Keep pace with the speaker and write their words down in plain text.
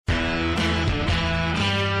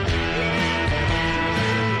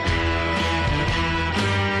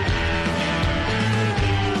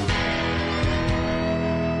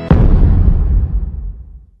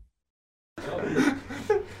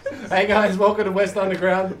Hey guys, welcome to West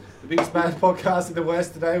Underground, the biggest band podcast in the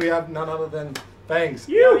West. Today we have none other than FANGZ.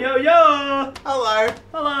 Yo, yo, yo! Hello.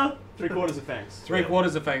 Hello. 3/4 of FANGZ.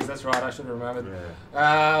 3/4 of FANGZ, that's right, I should have remembered.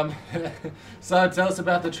 Yeah. So tell us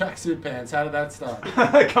about the tracksuit pants. How did that start?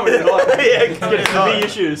 Coming in hot. Yeah, Get the big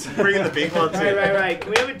issues. Bringing the big ones in. Right.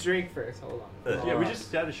 Can we have a drink first? Hold on. Yeah, we just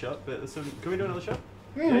had a shot, but can we do another shot?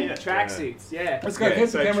 Yeah. Tracksuits, yeah. Let's go, keep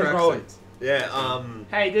the cameras rolling. Yeah,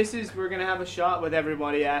 Hey, we're gonna have a shot with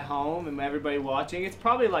everybody at home and everybody watching. It's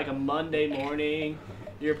probably like a Monday morning.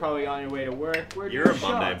 You're probably on your way to work. you're a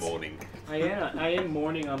Monday morning. I am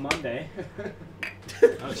morning on Monday.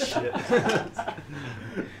 Oh shit.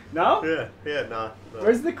 No? Yeah, nah.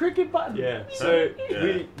 Where's the cricket button? Yeah. So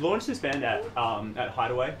we launched this band at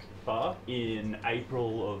Hideaway Bar in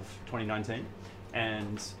April of 2019,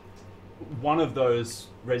 and one of those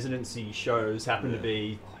residency shows happened to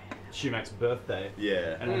be Shumak's birthday.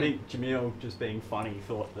 Yeah. And I think Jamil, just being funny,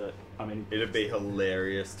 thought that, It'd be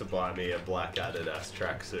hilarious to buy me a black Adidas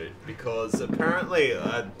tracksuit because apparently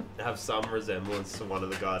I have some resemblance to one of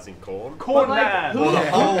the guys in Korn. Korn But, like, man! who- Or the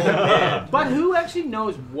whole band. But who actually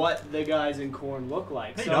knows what the guys in Korn look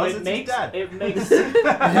like? He So knows, it it's makes his dad. it makes.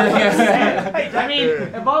 I mean,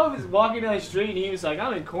 if I was walking down the street and he was like,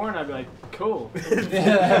 "I'm in Korn," I'd be like, "Cool."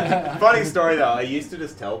 Funny story though, I used to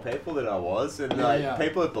just tell people that I was, and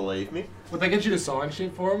people would believe me. Would they get you to sign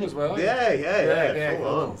shit for them as well? Yeah, full cool.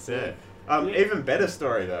 on, yeah. Even better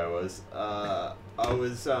story though was I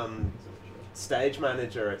was stage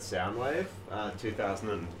manager at Soundwave, 2000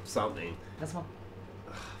 and something. That's one.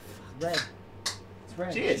 Red. It's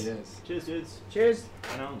red. Cheers. Yes. Cheers, dudes. Cheers.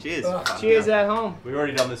 I know. Cheers. Cheers at home. We've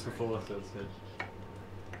already done this before, so it's good.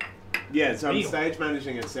 Yeah, so I'm Real. stage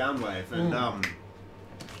managing at Soundwave, and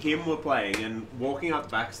him were playing, and walking up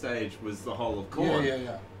backstage was the whole of Korn.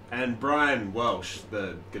 Yeah. And Brian Welsh,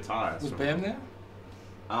 the guitarist. Was Bam there?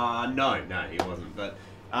 No, he wasn't. But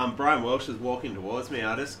Brian Welsh was walking towards me.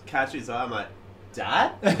 I just catch his eye. I'm like,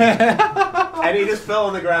 Dad? And he just fell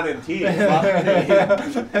on the ground in tears.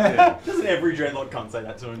 Yeah. Doesn't every dreadlock cunt say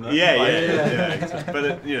that to him, though? Yeah.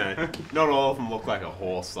 But not all of them look like a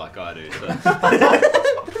horse like I do. So.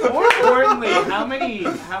 More importantly, how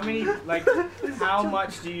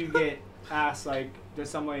much do you get asked? Like, does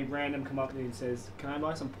somebody random come up to you and says, "Can I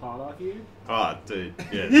buy some pot off you?" Oh, dude,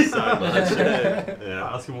 yeah, so much. I Yeah.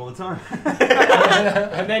 ask him all the time.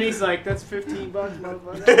 And then he's like, "That's $15,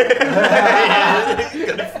 motherfucker."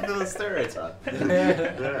 Gotta fulfill the stereotype.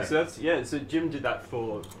 Yeah. So Jim did that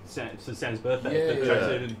for Sam's birthday. Yeah, The yeah.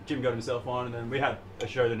 tracksuit, and Jim got himself on, and then we had a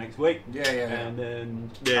show the next week. Yeah. And then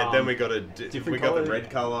Then we got different got colour. the red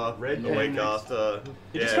color Red, the yeah, week next. after.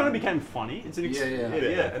 It just kind of became funny. It's an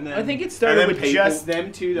Yeah. And then I think it And started then with people- just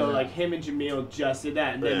them two, though. Yeah. Like him and Jamil just did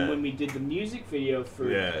that, and then Yeah. when we did the music video for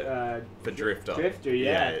for Drifter.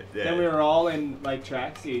 yeah. Then we were all in like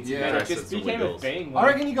tracksuits. Yeah. and then it Tracksuits just and became a wiggles. thing. I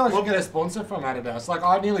reckon you guys should get a sponsor from Adidas. Like,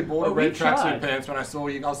 I nearly bought a Well, we red tracksuit tried. pants when I saw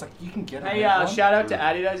you. I was like, you can get it. Hey, shout out to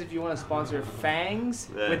Adidas if you want to sponsor FANGZ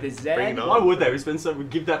Yeah. with a Z. Bring it on. why would they? We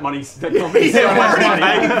give that money. That company so Yeah, much we're money.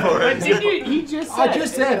 paying for But it. did you? He just said. I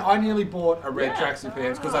just said I nearly bought a red Yeah. tracksuit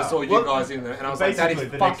pants because I saw you Well, guys in there, and I was like, that is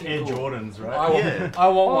Basically, the next fucking Air cool. Jordans, I right? want, Yeah. I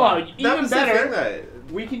want Oh, one. That even was the thing, better. though.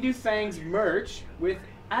 We can do FANGZ merch with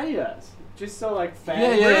Adidas. Just so like Yeah,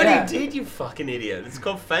 FANGZ. We already yeah. did, you fucking idiot. It's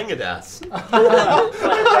called FANGZ.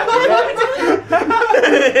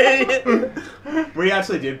 We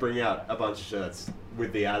actually did bring out a bunch of shirts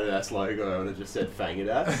with the Adidas logo and it just said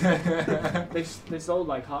FANGZ. They sold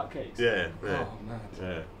like hotcakes. Yeah, Oh, yeah, man.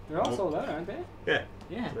 yeah. They're all sold out, aren't they? Yeah.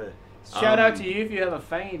 Yeah. Yeah. Shout out to you if you have a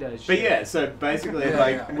FANGZ shirt. But yeah, so basically, Yeah,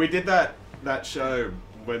 like, yeah. we did that show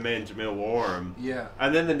when me and Jamil wore them. Yeah.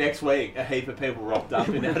 And then the next week, a heap of people rocked up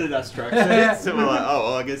in Adidas tracksuits, and we're like, "Oh,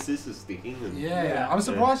 well, I guess this is sticking." And Yeah. I'm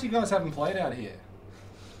surprised you guys haven't played out here.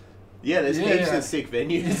 yeah, there's Yeah, heaps yeah. of sick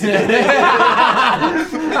venues.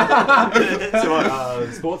 So,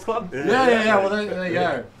 sports club. Yeah. Well, there you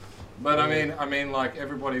go. But I mean, like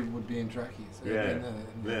everybody would be in trackies. Yeah.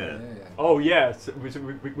 Yeah. Oh yeah, so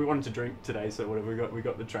we wanted to drink today, so whatever we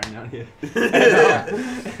got the train out here.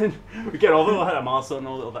 And we get all I had a mask on and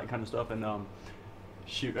all that kind of stuff, and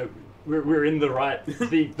shoot, we're in the right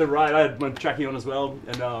right. I had my trackie on as well,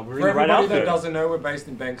 and we're in For the right everybody outfit. that doesn't know, we're based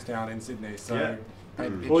in Bankstown in Sydney, so. Yeah. it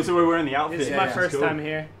Well, should- so we're wearing the outfit. This is Yeah, my yeah. first Cool. time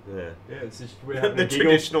here. Yeah. Yeah, it's just we're having The a giggle.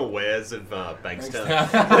 traditional wares of Bankstown.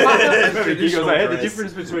 Giggles. Traditional I had the dress.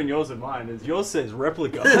 difference between yours and mine is yours says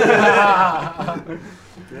replica.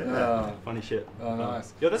 Yeah. Funny shit. Oh,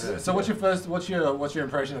 nice. Yeah, that's So what's your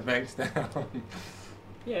impression of Bankstown?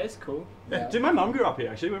 Yeah, it's cool. Yeah. Dude, my mum grew up here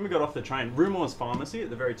actually. When we got off the train, Rumor's Pharmacy at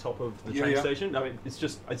the very top of the Yeah, train yeah. station. I mean, it's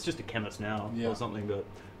just a chemist now Yeah. or something. But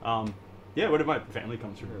Yeah, what if my family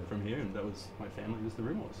comes from here, and that was my family was the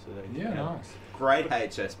Rumors. So they, Yeah, nice. Great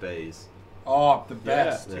HSBs. Oh, the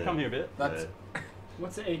best. Yeah, to come here a bit. That's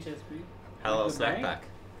What's the HSB? Hello, The snack bank?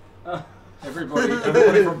 back. everybody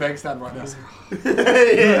from Bankstown right now. Is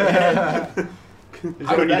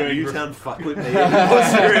How that that when you're Newtown fuck with me? Is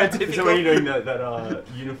that when you're doing that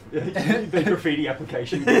the graffiti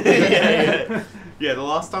application? Yeah, the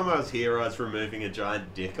last time I was here, I was removing a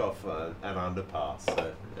giant dick off an underpass.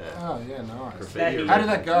 So, yeah. Oh, yeah, nice. Graffiti How did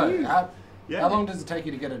that go? Yeah. How long does it take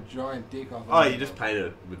you to get a giant dick off? Oh, you just paint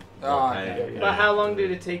it with Oh, paint. okay. But how long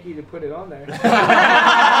did it take you to put it on there?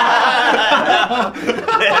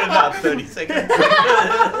 About 30 seconds.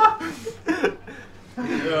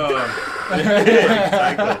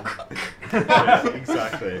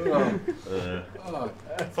 Exactly.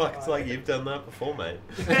 Fuck, it's like you've done that before, mate.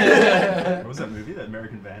 What was that movie? That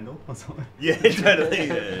American Vandal or something? Yeah, totally.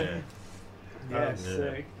 Yeah. Yeah,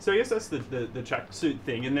 sick. So I guess that's the tracksuit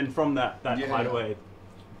thing, and then from that Yeah. hideaway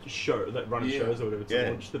show, that run of Yeah. shows or whatever, to Yeah.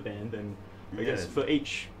 launch the band, and I Yeah. guess for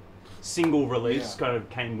each single release, Yeah. kind of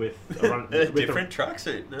came with a run, A with different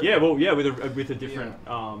tracksuit. No? yeah, well, yeah, with a different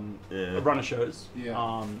Yeah. a run of shows.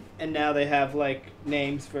 Yeah. And now they have like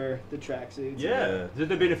names for the tracksuits. Yeah, there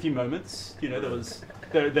have been a few moments. You know,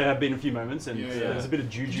 there have been a few moments, and Yeah. there's a bit of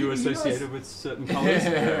juju You guys- associated with certain colours.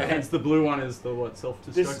 Yeah. Hence, the blue one is the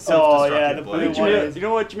self-destruct. Oh yeah, the blue. blue one Jamil, is. you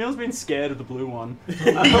know what? Jamil's been scared of the blue one.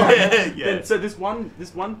 Yeah. So this one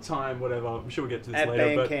time, whatever. I'm sure we'll get to this At later.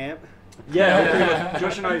 band But camp. yeah,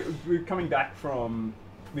 Josh and I we were coming back from.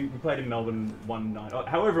 We played in Melbourne one night,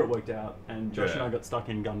 however it worked out, and Josh and I got stuck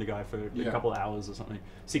in Gundagai for a couple of hours or something,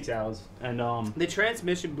 6 hours, and The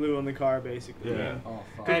transmission blew on the car basically. Yeah. Oh,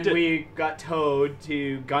 fuck. And we got towed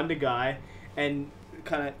to Gundagai, and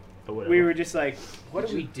kind of or whatever. we were just like, what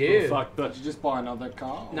do we do? Fuck, but Did you just buy another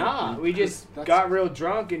car? or- Nah, we just That's- got real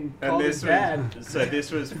drunk and And called this his dad. was, so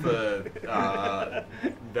this was for,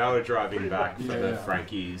 they were driving back for Yeah.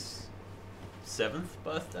 Frankie's 7th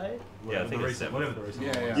birthday? whatever the recent.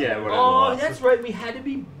 Yeah, Yeah. whatever it Oh, was. that's right. We had to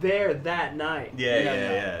be there that night.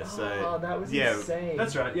 Yeah. So, Oh, that was yeah. insane.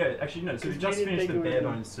 That's right. Yeah, actually no. So we 'Cause just we didn't finished the think it Bare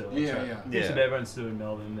would- Bones tour. Yeah, That's right. yeah. Finished the Yeah. Bare Bones tour in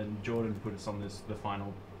Melbourne, and then Jordan put us on the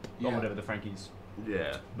final, Yeah. or whatever, the Frankie's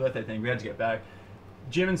Yeah. birthday thing. We had to get back.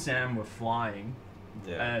 Jim and Sam were flying,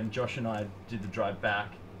 Yeah. and Josh and I did the drive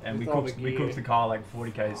back, and With we all cooked the we gear. cooked the car like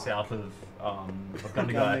 40k south of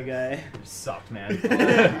Gundagai. Gundagai. It sucked, man.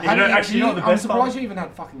 How You know, do actually, you know what the I'm best part? surprised you even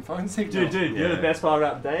had fucking phone signal. Dude, you know the Yeah. best part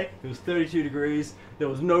about the day? It was 32 degrees, there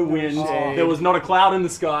was no wind, shade. there was not a cloud in the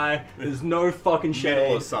sky, there's no fucking shade.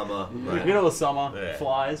 Middle of summer. Yeah. Right. Middle of summer, Yeah.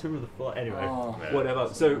 flies, remember the fly? Anyway, Oh, Yeah. whatever.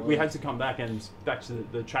 that's So the we had worst. to come back and back to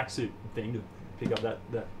the tracksuit thing to pick up that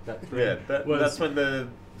Yeah, thread. Was- that's when the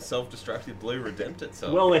self-destructive blue redeemed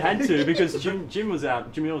itself. Well, they had to because Jamil was out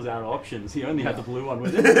of options. He only had the blue one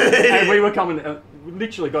with him, and we were coming. We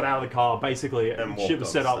literally got out of the car basically, And shit was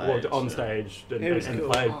walked set on up, walked stage, on yeah. stage, and, It was and cool.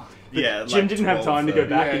 played. Oh, yeah, Jim like didn't have time to go 12:30.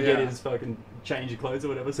 back Yeah, and get yeah. his fucking change of clothes or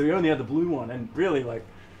whatever, so he only had the blue one, and really like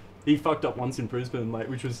he fucked up once in Brisbane, like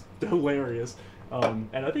which was hilarious. And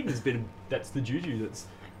I think that's the juju that's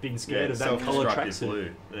being scared of that colour self-destructive tracksuit. blue.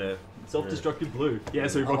 Yeah. Self-destructive blue. Yeah,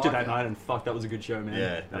 so we I rocked it like that it. night, and fuck, that was a good show, man.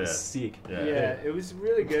 Yeah, That was yeah. sick. Yeah. It was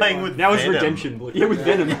really good. Playing one. with Now it's Venom. redemption blue. Yeah, with Yeah.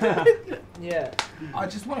 Venom. Yeah. I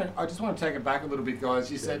just want to take it back a little bit,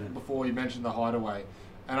 guys. You said Yeah. before you mentioned the Hideaway,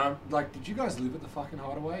 and I'm like, did you guys live at the fucking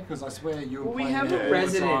Hideaway? Because I swear you were Well, we playing have there a all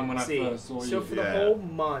the time when I residency. first saw So you. for the Yeah. whole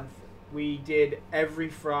month, we did every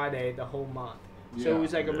Friday the whole month. So Yeah. it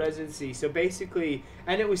was like a Yeah. residency. So basically,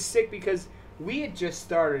 and it was sick because we had just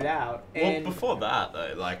started out. Well, And before that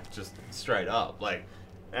though, like just straight up, like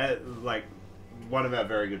one of our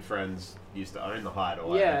very good friends used to own the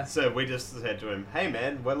Hideaway. Yeah. So we just said to him, "Hey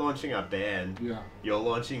man, we're launching our band. Yeah. You're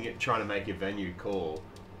launching it, trying to make your venue cool.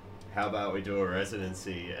 How about we do a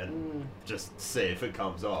residency and just see if it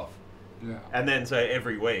comes off?" Yeah. And then so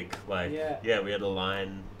every week, like Yeah. we had a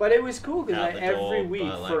line. But it was cool because Out like, the door, every week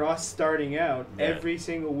but, like- for us starting out, Yeah. every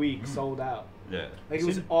single week sold out. Yeah. Like it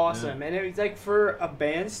was Seemed- awesome, and it was like for a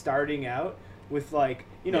band starting out with like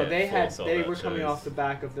Yeah, they full had sold they out were coming shows. off the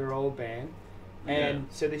back of their old band, and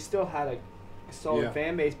so they still had a solid Yeah.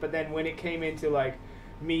 fan base. But then when it came into like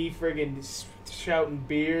me friggin' shouting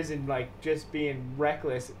beers and like just being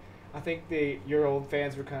reckless, I think your old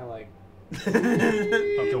fans were kind of like,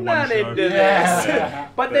 After one Not show. into this. Yeah.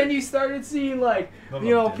 But then you started seeing like, I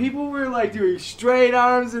you know, loved it. people were like doing straight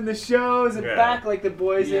arms in the shows and Yeah. back, like the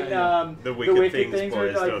boys Yeah, in yeah. The Wicked Things were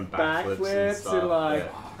boys like doing backflips and backflips stuff, and like,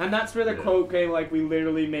 yeah. and that's where the Yeah. quote came. Like, we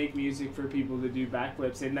literally make music for people to do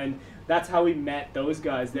backflips, and then that's how we met those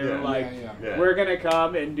guys. They were Yeah. like, Yeah. we're gonna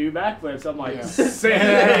come and do backflips. I'm like, Yeah. sick.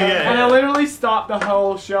 Yeah. And I literally stopped the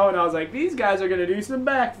whole show, and I was like, these guys are gonna do some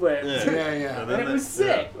backflips. Yeah. Yeah. And And it was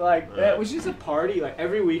sick. Like, it was just a party. Like,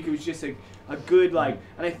 every week it was just a good, like,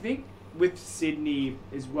 and I think with Sydney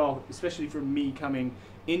as well, especially for me coming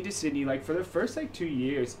into Sydney, like, for the first, like, 2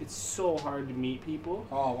 years, it's so hard to meet people.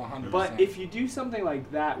 Oh, 100%. But if you do something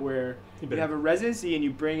like that where you have a residency and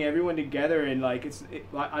you bring everyone together and, like,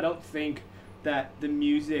 like, I don't think that the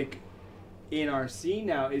music in our scene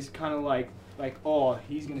now is kind of like, oh,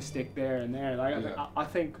 he's going to stick there and there. Like, Yeah. I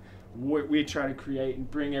think we try to create and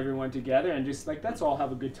bring everyone together and just, like, let's all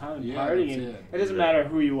have a good time and Yeah, party. that's And it. it doesn't matter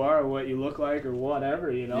who you are or what you look like or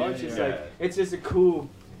whatever, you know? Yeah, It's just, yeah. like, it's just a cool,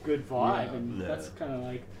 good vibe. Yeah. And Yeah. that's kind of,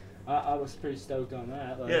 like, I was pretty stoked on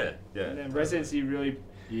that. Like, Yeah, yeah. And then residency really,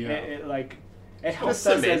 Yeah. it Just helped us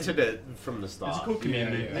as cemented it from the start. It's a cool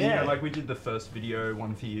community. Yeah, yeah. And, you know, Yeah. like we did the first video,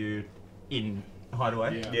 one for you, in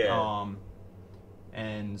Hideaway. Yeah. Yeah.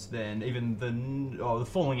 And then even the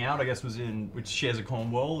Falling Out, I guess, was which shares a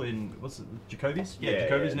Cornwall in, what's it, Jacoby's?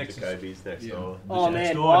 Jacoby's next Jacoby's next Yeah. door. Oh next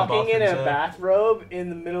man, door, and the walking in a bathrooms there. bathrobe in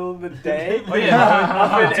the middle of the day Oh, yeah.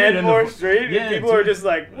 up in Dude, and Edmore the- Street, yeah, people are dude. just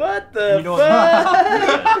like, what the You know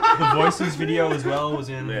fuck? The Voices video as well was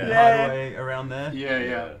in Yeah. Hideaway around there.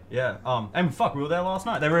 Yeah. Yeah. And fuck, we were there last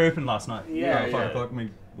night. They were open last night. Yeah, 5 yeah. o'clock. We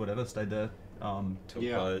stayed there. Took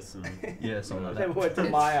Yeah. close and Yeah, something like Then that. went to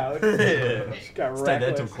my house. Yeah. Just got Stayed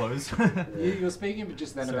there till reckless. close. You were speaking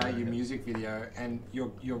just then So, about your yeah. music video and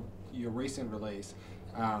your recent release.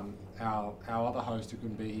 Our other host who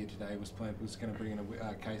couldn't be here today was going to bring in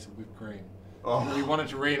a case of whipped cream. Oh. We wanted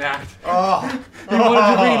to reenact. Oh. He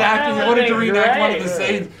wanted to reenact. He That wanted to would've been reenact one of the great.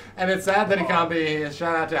 scenes, and it's sad that he can't be here.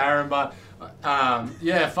 Shout out to Aaron, but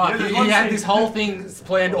yeah, fuck. Yeah, there's He one had scene- this whole thing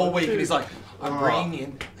planned all week, and he's like, "I'm Oh. bringing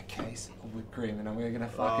in a case of whipped cream, and we're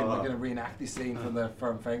gonna reenact this scene from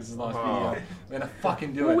FANGZ's last Oh. video. We're gonna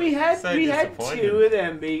fucking do Well, it." we had So we had disappointed. 2 of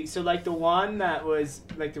them be so like the one that was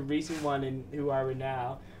like the recent one in Who Are We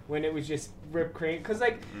Now, when it was just whipped cream, because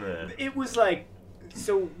like Yeah. it was like,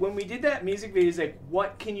 so when we did that music video, it's like,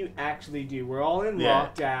 what can you actually do? We're all in Yeah.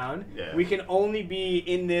 lockdown. Yeah. We can only be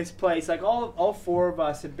in this place. Like all 4 of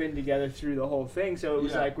us have been together through the whole thing, so it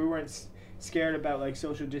was Yeah. like we weren't scared about like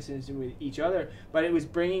social distancing with each other, but it was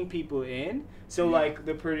bringing people in. So like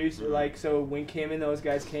the producer, like, so when Kim and those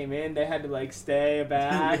guys came in, they had to like stay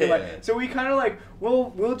back. Yeah. Like, so we kind of like,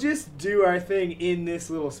 we'll just do our thing in this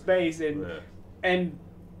little space, and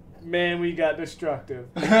man, we got destructive.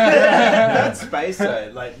 That space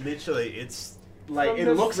though, like literally, it's like From it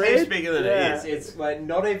the looks fridge? much bigger than Yeah. it is. It's like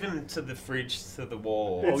not even to the fridge to the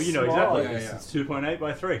wall. It's Oh, you know small. exactly. Yeah, It's 2.8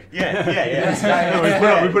 by 3.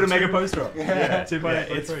 Yeah. We put a mega poster up. Yeah, 2.8 by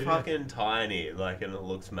it's 3. fucking tiny, like, and it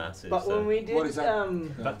looks massive. But so. when we did, What is that?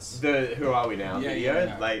 That's The Who Are We Now Yeah, video, yeah,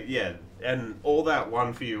 yeah. like, yeah, and all that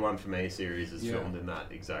One For You, One For Me series is Yeah. filmed in that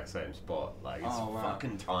exact same spot. Like, it's Oh, wow.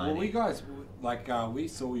 fucking tiny. Well, we guys, we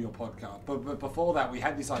saw your podcast, but before that, we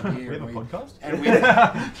had this idea. we have a and podcast. and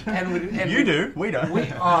You we- do. We don't.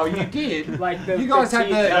 Oh, you did. like You guys had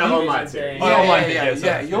the- Yeah, online online series. thing. Oh, Yeah, online yeah, thing, yeah, yeah, yeah.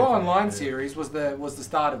 sorry. Your online series was the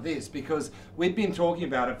start of this because we'd been talking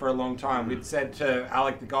about it for a long time. We'd said to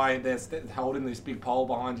Alec, the guy that's holding this big pole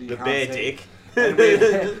behind you, you the can't bear see. dick. And we,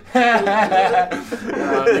 the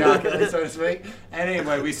Arcade, so to speak. And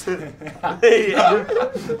anyway, Yeah.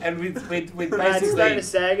 and we It's starting basically to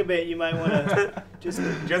sag a bit. You might want to just. Do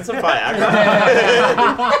you want some Viagra?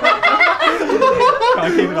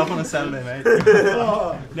 Can't keep it up on a Saturday, mate.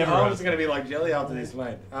 Never I mind. was going to be like jelly after this,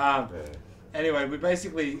 mate. Anyway, we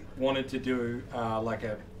basically wanted to do like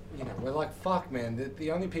a, we're like, fuck, man.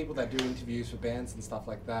 The only people that do interviews for bands and stuff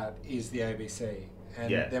like that is the ABC. And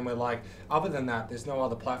Yeah. then we're like, other than that, there's no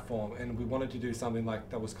other platform. And we wanted to do something like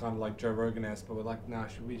that was kind of like Joe Rogan-esque, but we're like, nah,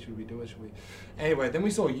 should we do it? Should we? Anyway, then we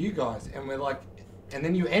saw you guys, and we're like, and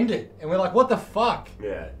then you ended, and we're like, what the fuck?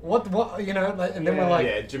 Yeah. What, like, and then we're like,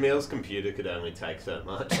 Yeah, Jamil's computer could only take so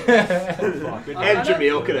much. Fuck, it- And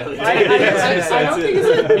Jamil could only I take don't think it.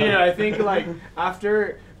 it's I think like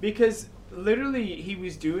after, because literally he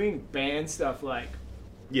was doing band stuff like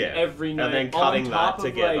Yeah. every night, And then on cutting top that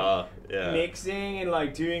of, together. like, Yeah. mixing and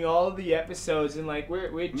like doing all of the episodes, and like we're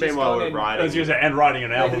just Meanwhile, gone we're and- I writing. was gonna say, and writing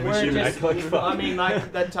an album, which we're you just, make like fuck. I mean,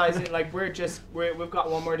 like that ties in. Like we've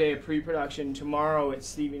got one more day of pre-production tomorrow at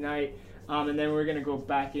Stevie Night, and then we're gonna go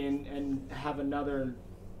back in and have another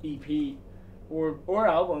EP or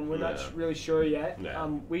album. We're not Yeah. really sure yet. Yeah.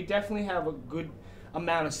 We definitely have a good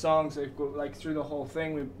amount of songs like through the whole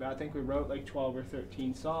thing. I think we wrote like 12 or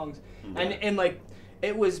 13 songs, and like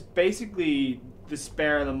it was basically the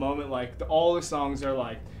spare of the moment. Like all the songs are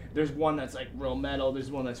like, there's one that's like real metal,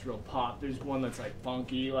 there's one that's real pop, there's one that's like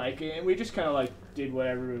funky, like, and we just kind of like did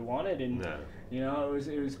whatever we wanted, and you know,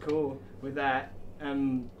 it was cool with that.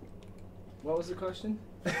 What was the question?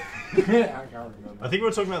 I can't remember. I think we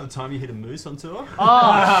were talking about the time you hit a moose on tour.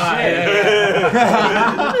 Oh shit!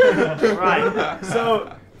 Right.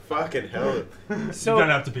 So Fucking hell. So you don't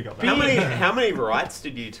have to pick up that. How many rights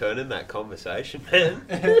did you turn in that conversation, man?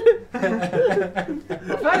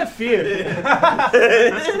 I've had a few.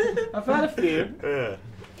 I've had a few.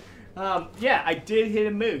 Yeah, I did hit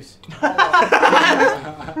a moose.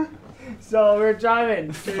 So we're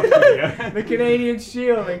driving to the Canadian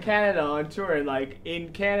Shield in Canada on tour. And like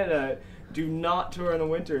in Canada, do not tour in the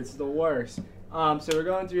winter. It's the worst. So we're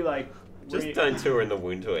going through like. Just don't tour in the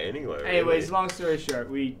winter anyway. Anyways, long story short,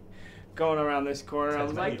 we going around this corner. I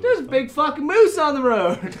was like, "There's a big fucking moose on the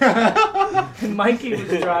road." And Mikey was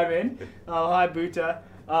driving. Oh, hi, Buta.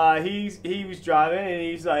 He was driving, and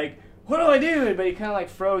he's like, "What do I do?" But he kind of like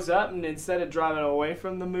froze up, and instead of driving away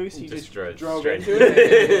from the moose, he just drove into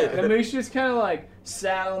it. The moose just kind of like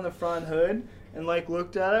sat on the front hood and like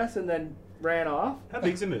looked at us, and then ran off. How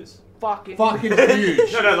big's a moose? Fucking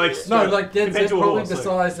huge. No, like that's probably the size.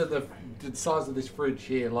 size of the size of this fridge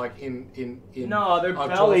here. Like in No, their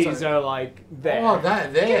bellies are like there. Oh,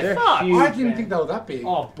 they're fucked. huge, I didn't think they were that big.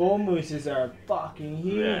 Oh, bull mooses are fucking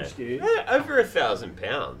huge, dude. They're over 1,000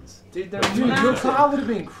 pounds. Dude, they're Dude, your massive. car would have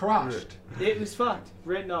been crushed. It was fucked,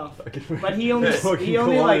 written off. But he Fucking only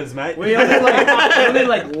kilometers, like, mate. we only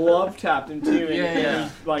like love tapped him too. And, Yeah.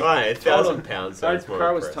 and, like, Right, 1,000 totaled. pounds. Our That's more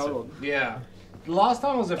car was impressive. totaled. Yeah. The last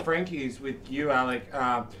time I was at Frankie's with you, Alec,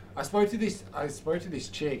 I spoke to this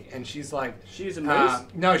chick, and she's like, She's a moose.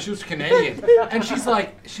 no, she was Canadian, and she's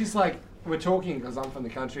like, we're talking because I'm from the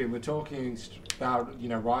country, and we're talking about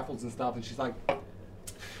rifles and stuff, and she's like, I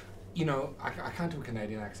can't do a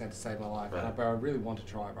Canadian accent to save my life, Right. but I really want to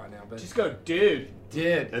try it right now. But Just go, dude.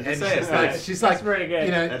 did, And and just say she's it like, first. she's That's like, pretty good.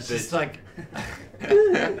 That's she's it. like,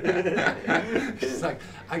 she's like,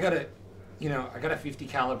 I got a 50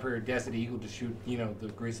 caliber Desert Eagle to shoot, the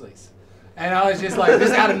grizzlies. And I was just like,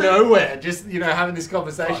 just out of nowhere, just, having this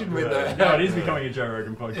conversation with her. No, it is becoming a Joe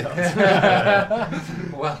Rogan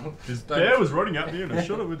podcast. Well, This bear was running at me and I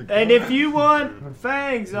shot it with a gun. And if you want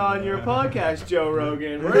FANGZ on your podcast, Joe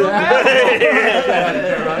Rogan, we're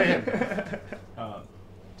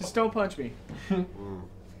just don't punch me.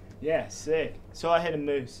 Yeah, sick. So I hit a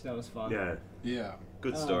moose. That was fun. Yeah. Yeah.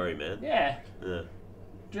 Good story, man. Yeah. Yeah.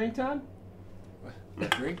 Drink time?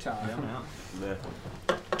 Drink time. I'm out. Yeah.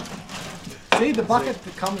 See, the bucket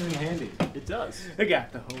comes in handy. It does. I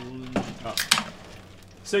got the whole.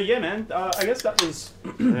 So yeah, man. I guess that was.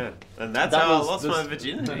 Yeah. And that's That how I was lost this- my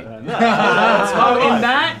virginity. Oh, in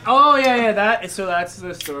that? Oh, yeah. So that's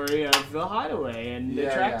the story of the hideaway and the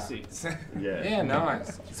Yeah, tracksuits. Yeah. Yeah,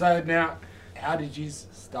 nice. So now, how did you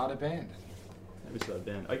start a band? We started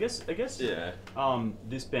a band. I guess. Yeah.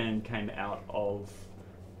 This band came out of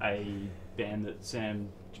a band that Sam,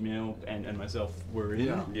 Jamil, and myself were in.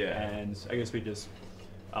 Yeah. Yeah. And I guess we just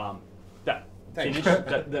that Thank finished.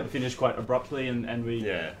 you. that finished quite abruptly, and we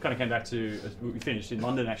Yeah. kind of came back to. We finished in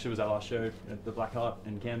London. Actually, was our last show at the Black Heart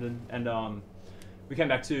in Camden, and we came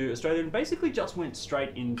back to Australia and basically just went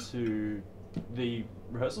straight into the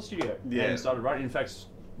rehearsal studio Yeah. and started writing. In fact,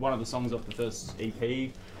 one of the songs off the first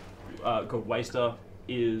EP called Waster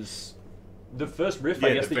is the first riff,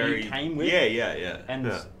 I guess, that you came with. Yeah. And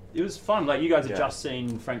yeah. it was fun. Like, you guys had Yeah. just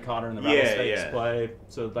seen Frank Carter and the Yeah, Rattlesnakes yeah. play,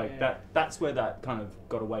 so like Yeah. that's where that kind of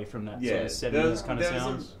got away from that Yeah. sort There of was- 70s kind of there was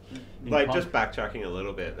sounds. in Like, punk. just backtracking a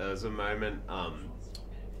little bit, there was a moment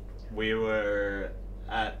we were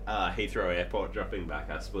at Heathrow Airport dropping back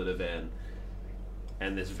our splitter van,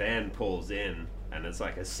 and this van pulls in, and it's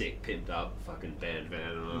like a sick, pimped up fucking band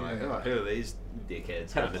van, and we're like, Yeah. oh, who are these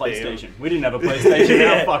dickheads? had a kind of deal. PlayStation. We didn't have a PlayStation in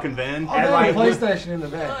Yeah. our fucking van. Oh, they had a like, PlayStation in the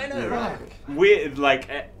band. I know, Right. We like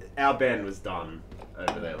our band was done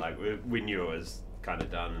over there. Like we knew it was kind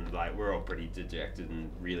of done, and like we're all pretty dejected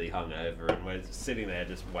and really hungover, and we're just sitting there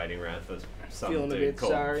just waiting around for some Feeling a dude bit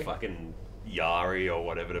called sorry. fucking Yari or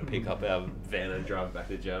whatever to pick up our van and drive back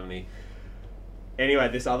to Germany. Anyway,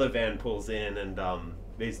 this other van pulls in, and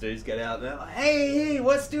these dudes get out, and they're like, "Hey,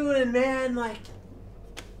 what's doing, man? Like,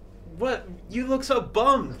 what? You look so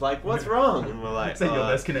bummed. Like, what's wrong?" And we're like, Is that your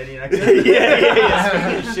best Canadian accent? yeah,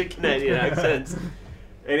 speaking of shit Canadian accents.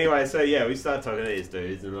 Anyway, so yeah, we started talking to these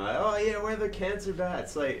dudes, and they're like, oh yeah, we're the Cancer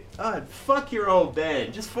Bats. Like, oh, fuck your old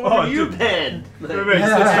band, just form a new band. Like,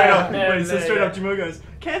 He said straight up, Jamil goes,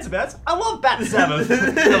 Cancer Bats? I love Bat Sabbath.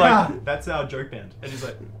 They're like, that's our joke band. And he's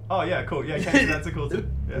like, oh yeah, cool, yeah, Cancer Bats are cool too.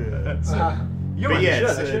 Yeah. So, you're wearing a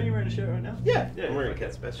shirt, so, actually? You're wearing a shirt right now? Yeah, I'm wearing a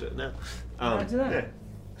Cancer Bats shirt now. Imagine that.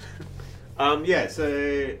 Yeah.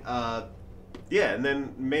 So, yeah, and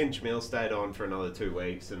then me and Jamil stayed on for another 2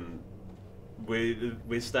 weeks, and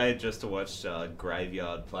we stayed just to watch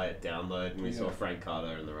Graveyard play at Download, and we saw Frank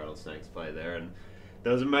Carter and the Rattlesnakes play there. And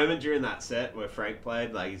there was a moment during that set where Frank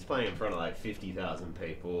played, like, he's playing in front of like 50,000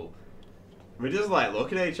 people. We just like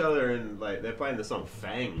look at each other, and like they're playing the song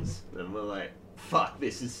FANGZ, and we're like, fuck,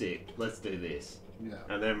 this is sick, let's do this. Yeah.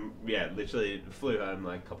 And then literally flew home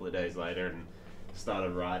like a couple of days later and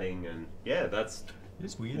started writing, and that's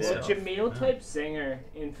it's weird. Well, stuff. Jamil typed singer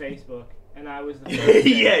in Facebook, and I was the first.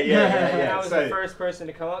 yeah. I was the first person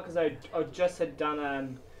to come out because I just had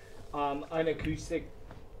done an acoustic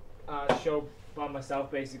show by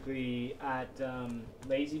myself, basically at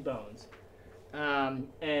Lazy Bones,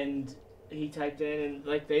 and he typed in, and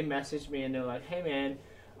like they messaged me, and they're like, "Hey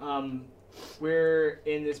man, we're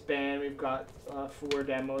in this band. We've got 4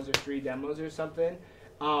 demos or 3 demos or something.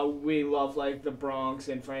 We love like the Bronx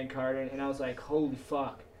and Frank Carter," and I was like, "Holy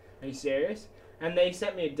fuck, are you serious?" And they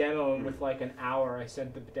sent me a demo, and with like an hour, I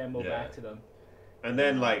sent the demo back to them. And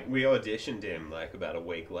then like we auditioned him like about a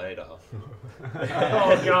week later.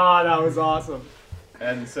 Oh god, that was awesome.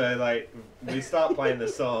 And so like we start playing the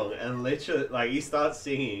song, and literally like he starts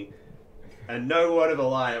singing, and no word of a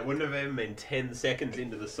lie, it wouldn't have even been 10 seconds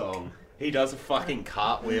into the song, he does a fucking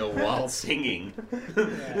cartwheel while singing.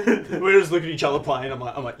 We just look at each other playing. I'm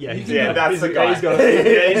like, yeah, that's the guy. He's got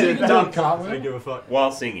it. He's done. Cartwheel. Don't give a fuck.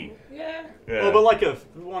 While singing. Yeah. Well, but like a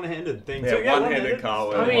one-handed thing. Yeah, too. one-handed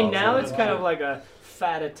cartwheel. I mean, while now singing. it's kind of like a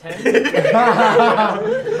fat attempt.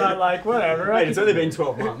 But like, whatever. Mate, it's only been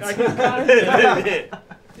 12 months. I can kind of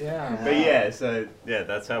Yeah. But yeah, so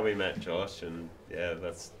that's how we met Josh, and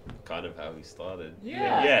that's kind of how we started.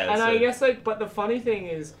 Yeah. And I guess like, but the funny thing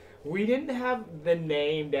is, we didn't have the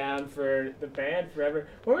name down for the band forever.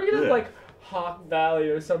 What were we gonna like Hawk Valley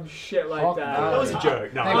or some shit like Hawk that? Valley. That was a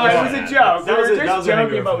joke. No, Oh, it was a joke. That We was were a- that just was a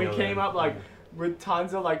joking, nigga but we from came the up like with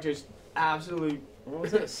tons of like just absolute What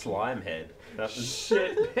was it? Slime Head. That was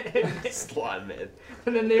shit. Slime Head.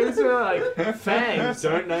 And then they were like FANGZ.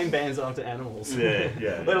 Don't name bands after animals. Yeah.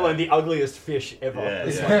 Let alone the ugliest fish ever. Yeah,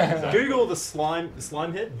 It's yeah. like, Google the slime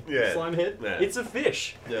head. Yeah. Slime head. Yeah. It's a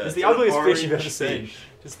fish. Yeah, It's the it's an ugliest fish you've ever orange seen. fish.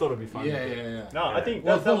 Just thought it'd be funny. Yeah. No, I think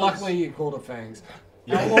Well, that was- luckily you called it FANGZ.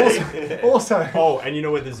 Yeah. Also. Oh, and you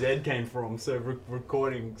know where the Z came from? So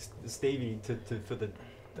recording Stevie to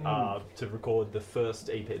record the first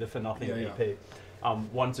EP, the For Nothing EP,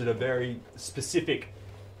 wanted a very specific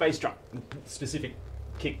bass drum, specific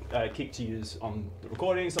kick to use on the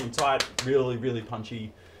recording, something tight, really, really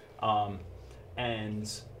punchy,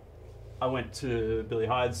 and I went to Billy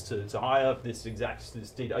Hyde's to hire this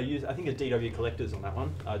I used, I think, a DW Collectors on that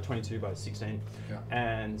one, 22 by 16,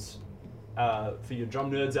 and. For your drum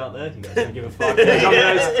nerds out there, you guys don't give a fuck. Drum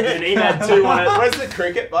nerds, an EMAD 2 on it. Where's the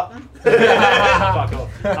cricket button? Fuck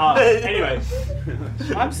off. Anyway,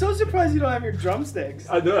 I'm so surprised you don't have your drumsticks.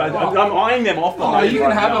 I'm eyeing them off. Oh, you can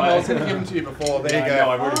right have now, them. I was mate. going to give them to you before. There you No,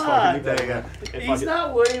 I've go. already fucking There you go. He's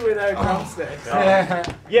not Woody without drumsticks.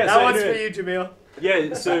 Yeah. Yeah, That so one's anyway, for you, Jamil.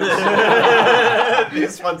 Yeah, so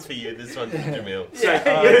This one's for you. This one's for Jamil.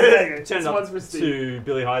 This turned one's up for Steve. to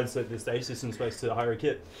Billy Hyde's at the stage system space to hire a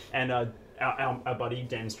kit, and our buddy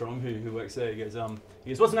Dan Strong, who works there, he goes,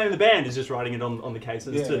 "What's the name of the band?" He's just writing it on the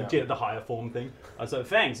cases to get the higher form thing. So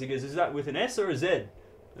FANGZ. He goes, "Is that with an S or a Z?"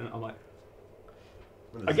 And I'm like,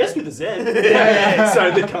 I guess with a Z.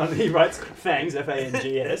 So he writes FANGZ,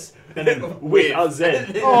 FANGS, and then with a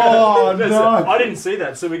Z. Oh, no. I didn't see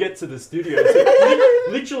that, so we get to the studio,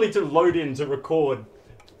 literally to load in to record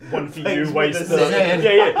One For FANGZ You, with Waste a the... Z.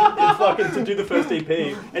 Yeah, fucking to do the first EP.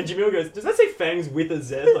 And Jamil goes, "Does that say FANGZ with a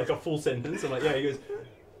Z, like a full sentence?" I'm like, yeah. He goes,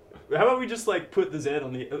 "How about we just like put the Z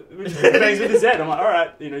on the FANGZ with a Z?" I'm like, all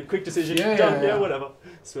right, quick decision, done, whatever.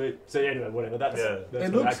 Sweet. So anyway, whatever. That's It where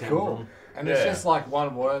looks that came cool. from. And it's just like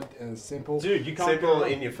one word and it's simple. Dude, you can't Simple go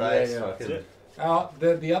in your face. Yeah. Fucking.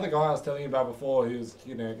 The other guy I was telling you about before, who was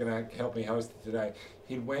going to help me host it today,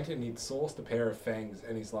 he went and he'd sourced a pair of FANGZ,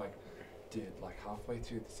 and he's like, "Dude, like halfway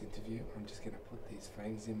through this interview, I'm just going to put these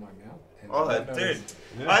FANGZ in my mouth." And Oh, God knows- dude.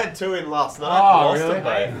 Yeah. I had 2 in last night. Oh, Lost really?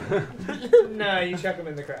 them both. No, you chuck them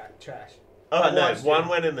in the trash. Oh, I no. watched One it.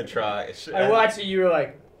 went in the trash. I watched it. You were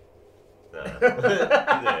like, Yeah,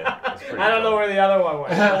 that's pretty I don't know cool. where the other one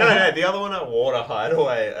went. No, the other one at Water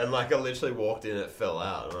Hideaway, and like I literally walked in, it fell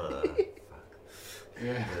out.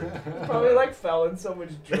 Yeah. Probably like fell in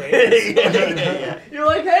someone's drink. Yeah. You're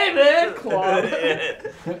like, hey man, club. Yeah,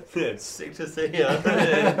 it's sick to see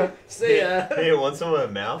ya. See ya. Here, want some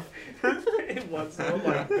of my mouth? It wants some of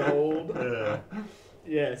my gold. Yeah.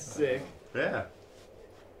 Yeah, sick. Yeah.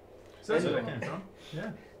 So that's where that came from.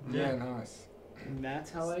 Yeah. Yeah, nice. And that's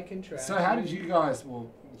how I can track. So how did you guys, well,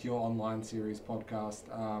 your online series podcast,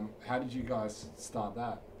 how did you guys start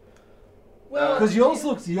that? Well, Because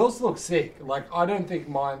yours looks sick. Like, I don't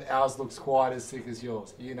think ours looks quite as sick as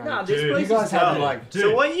yours. You know, Nah, this Dude, place you guys is have dope. like, Dude,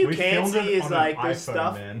 so what you we can't filmed see it is on an like this iPhone,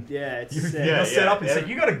 stuff. man. Yeah, it's You sick. Yeah, set up and yeah. said,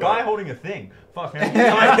 you got a guy holding a thing. Fuck, man.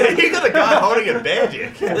 You got a guy holding a bear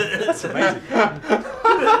dick. That's amazing.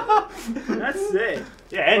 That's sick.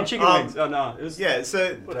 Yeah, and chicken wings. Oh, no. It was, Yeah,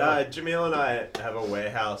 so Whatever. Jamil and I have a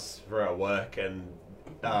warehouse for our work, and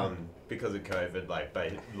because of COVID,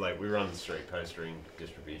 like we run the street postering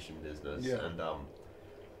distribution business, Yeah. and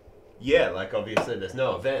yeah, like obviously there's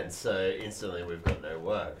no events, so instantly we've got no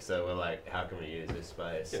work. So we're like, how can we use this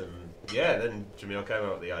space? Yeah. And yeah, then Jamil came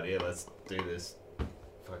up with the idea, let's do this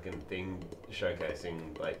fucking thing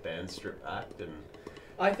showcasing like bands strip act and.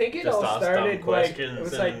 I think it Just all ask started dumb like questions it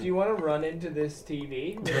was like, and- do you want to run into this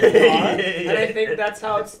TV? With a car? And I think that's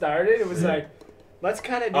how it started. It was like, let's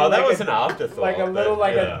kind of do Oh, that like was a, an afterthought. like a little but,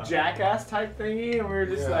 like yeah. a jackass type thingy, and we were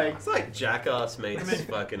just Yeah. like, It's like Jackass meets I mean,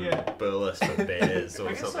 fucking yeah. Burlesque for bears or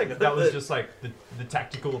I guess something. like that was just like the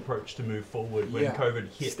tactical approach to move forward when Yeah. COVID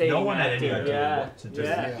hit. Staying No one had any active, idea yeah. what to do.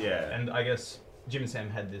 Yeah. Yeah. And I guess Jim and Sam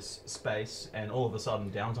had this space, and all of a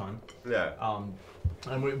sudden downtime. Yeah.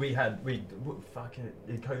 And fucking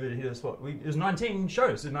COVID hit us. It was 19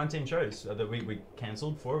 shows. 19 shows that we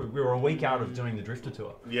cancelled for. We were a week out of doing the Drifter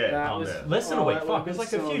tour. Yeah. That was- yeah. Less than a Oh, week. that Fuck, would've it was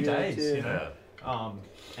like been a few so good, days. too. You know. Yeah.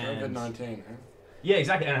 COVID And 19, huh? yeah,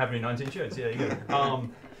 exactly. And having 19 shows. Yeah, you go.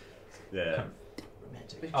 Yeah.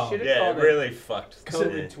 they Oh, should have Yeah, called it really fucked. it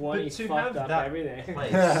COVID But 20 to fucked have up that everything.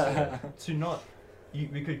 place to not.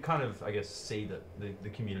 We could kind of, I guess, see that the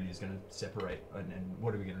community is going to separate, and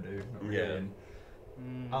what are we going to do? Not really. Yeah.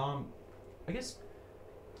 And, I guess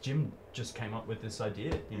Jim just came up with this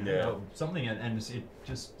idea, you know, Yeah. or something, and it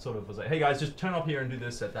just sort of was like, hey guys, just turn up here and do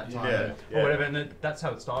this at that time, Yeah, and, yeah. or whatever, and that's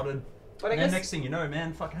how it started. But I And then guess next thing you know,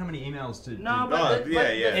 man, fuck, how many emails did no, did- but, Oh, the, yeah,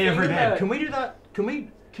 but yeah. the thing every man? about- Can we do that?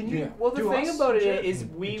 Can you? Yeah. Well, the do thing us about shit? it is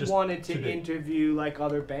we Just wanted to too big. interview like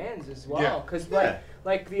other bands as well, Yeah. because Yeah.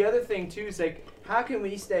 like the other thing too is like, how can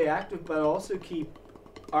we stay active but also keep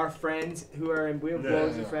our friends who are in we have Yeah.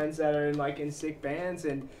 loads of friends that are in sick bands,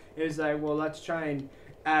 and it was like, well, let's try and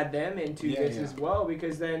add them into Yeah, this yeah. as well,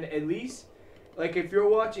 because then at least like if you're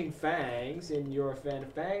watching FANGZ and you're a fan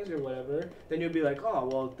of FANGZ or whatever, then you'll be like, oh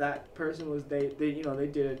well, that person was they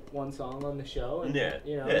did one song on the show, and Yeah,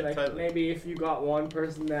 you know, yeah, like totally. maybe if you got one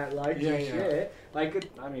person that likes Yeah, your yeah. shit, like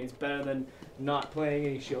I mean, it's better than not playing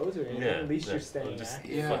any shows or anything. Yeah. At least yeah. you're staying Just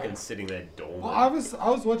active. Yeah. fucking sitting there dormant. Well, I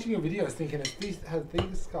was watching your videos thinking, have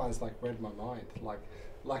these guys like read my mind?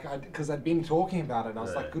 Because I'd been talking about it. I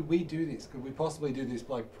was Yeah. like, could we do this? Could we possibly do this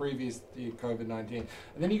like previous to COVID-19? And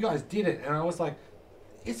then you guys did it, and I was like,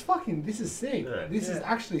 this is sick. Yeah. This is Yeah.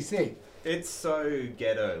 actually sick. It's so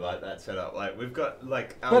ghetto, like that setup. Like we've got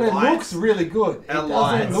like our But it lights, looks really good. It our doesn't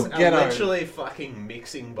lights look are ghetto. literally fucking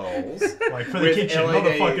mixing bowls. Like for the With kitchen, not a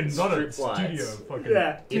LED fucking, not a strip studio. lights. Fucking.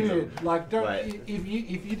 Yeah. in them. Dude, like, don't Like- if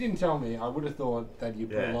you didn't tell me, I would have thought that you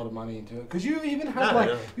put Yeah. a lot of money into it. Because you even had No,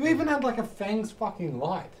 no. like a FANGZ fucking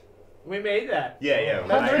light. We made that. Yeah.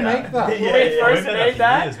 How'd you make that? When we Yeah, first We've made for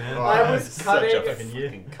that, years, man. Oh, I was it's cutting- Such a Fucking year.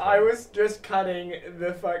 fucking I was just cutting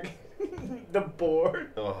the fucking the board,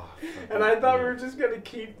 Oh, and I thought we were just gonna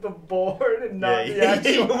keep the board and not the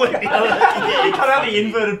actual. You went- He cut out the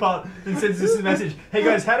inverted part and sends this message. Hey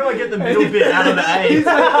guys, how do I get the middle bit out of the A? He's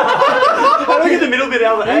like, How do I get the middle bit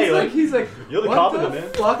out of the A? he's like, You're the what carpenter, the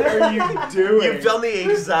man. fuck are you doing? You've done the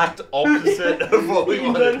exact opposite of what we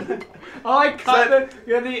wanted. Oh, I cut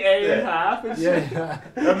the A in Yeah. half and shit. Yeah.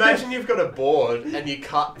 Imagine you've got a board and you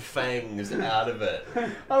cut fangs out of it. I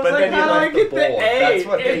was But like, then you how do I left the get the board. A? That's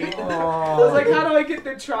what in? he- I was like, how do I get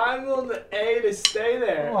the triangle and the A to stay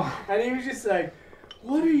there? Oh. And he was just like,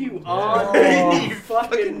 what are you on? Oh. You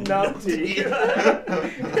fucking numpty.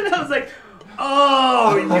 And I was like,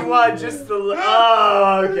 oh, you want just the...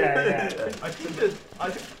 Oh, okay. Yeah.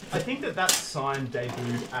 I think that sign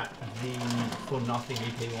debuted at the For Nothing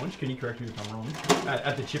EP launch. Can you correct me if I'm wrong?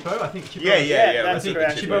 At the Chippo, I think Chippo. Yeah. I that's think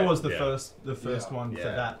correct. Chippo was the Yeah. first Yeah. one for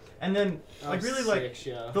Yeah. that, and then like really like Sick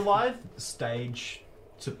show. the live stage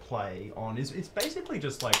to play on is it's basically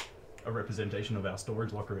just like a representation of our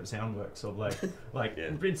storage locker at Soundworks. So like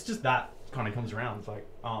Yeah. it's just that kind of comes around. It's like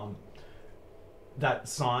that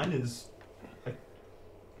sign is.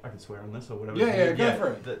 I can swear on this or whatever. Yeah, go for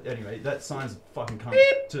it. Anyway, that sign's fucking come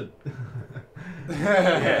to.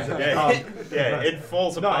 It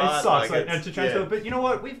falls No, apart. it sucks. Like, it's- to transfer, yeah. but you know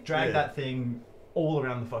what? We've dragged that thing all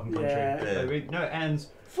around the fucking country. Yeah. Like, and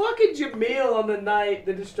Fucking Jamil on the night,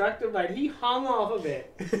 the destructive night, he hung off of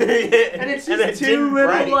it. And it's And just it didn't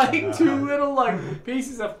break. two little like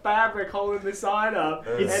pieces of fabric holding the sign up.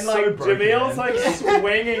 It's and so like broken, Jamil's man. like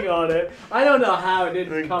swinging on it. I don't know how it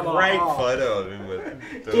didn't come Great off. photo of him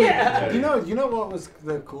with. Yeah. You know what was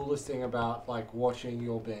the coolest thing about like watching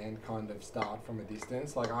your band kind of start from a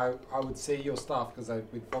distance? Like I would see your stuff because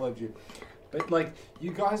we followed you, but like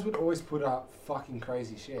you guys would always put up fucking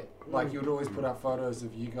crazy shit. Like you would always put up photos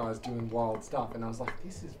of you guys doing wild stuff, and I was like,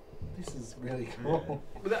 this is really cool.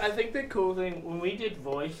 But I think the cool thing when we did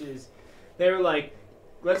voices, they were like,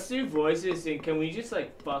 "Let's do voices, and can we just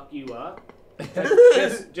like fuck you up?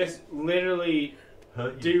 just literally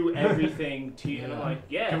hurt you. do everything to you." And I'm Yeah. like,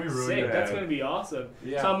 "Yeah, Can we ruin sick. you? That's Yeah. gonna be awesome."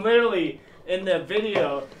 Yeah. So I'm literally in the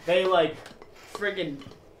video. They like friggin'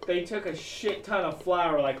 they took a shit ton of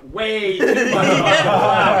flour, like way too much fucking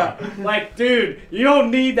flour. Like, dude, you don't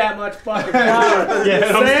need that much fucking flour. Yeah, I'm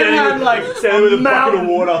Sam standing had with- like standing with a bucket of mountain,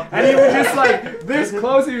 water. and he was just like this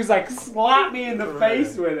close. He was like slap me in the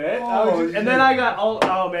face with it. And then I got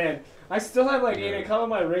oh man, I still have like in a couple of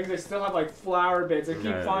my rings. I still have like flour bits. I keep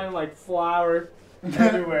Yeah. finding like flour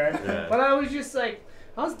everywhere. Yeah. But I was just like,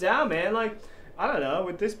 I was down, man. Like, I don't know.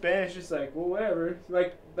 With this band, it's just like, well, whatever.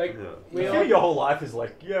 Like Yeah. we I all. feel your whole life is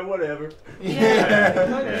like, yeah, whatever. Yeah. Yeah.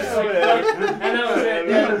 And that was it.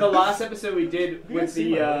 Yeah, the last episode we did with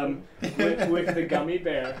the with the gummy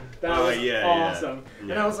bear. That Oh, was yeah, awesome. yeah. And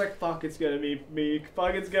Yeah. I was like, fuck, it's gonna be me.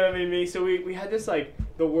 Fuck, it's gonna be me. So we had this like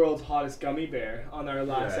the world's hottest gummy bear on our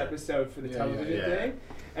last Yeah. episode for the Yeah, television yeah, yeah. thing.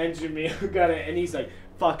 And Jamil got it, and he's like,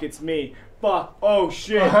 fuck, it's me. Fuck, oh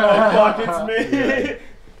shit, oh fuck, it's me. Yeah.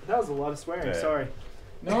 That was a lot of swearing. Yeah. Sorry.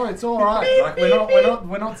 No, it's all right. Like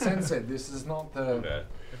we're not censored. This is not the. Okay.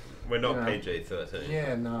 We're not Yeah. PG-13.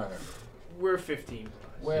 Yeah, no. We're 15.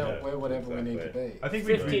 We're whatever we need to exactly. be. I think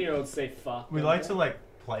we 15-year-olds say fuck. we don't like they? to like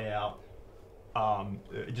play out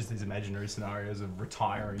just these imaginary scenarios of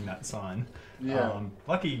retiring that sign. Yeah.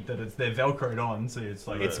 Lucky that they're velcroed on, so it's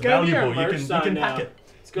like It's gonna be our valuable. merch You sign can now. pack it.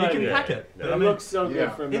 It's You gotta can be. pack it. Yeah. But, I It mean, looks so Yeah.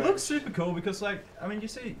 good from it looks super cool because like I mean you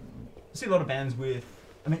see a lot of bands with.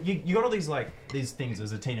 I mean, you got all these like these things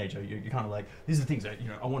as a teenager. You're kind of like these are the things that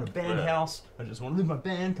I want a band Yeah. house. I just want to live my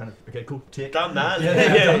band. Kind of okay, cool, tick. Done that.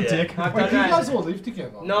 Yeah, done, tick. I've Wait, done you that. guys all live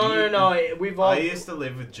together? No. We've all. I used to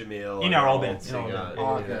live with Jamil. In our old band. In our old singer. band.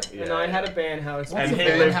 Oh, okay. And I had a band house. What's And the he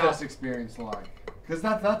band lived house experience like? Because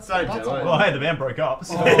that's Don't that's do it. all. Well, hey, the band broke up,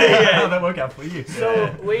 so Oh. how that work out for you?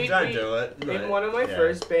 So we Don't do it. in one of my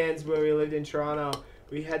first bands when we lived in Toronto,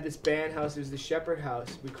 we had this band house. It was the Shepherd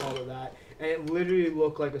House. We called it that, and it literally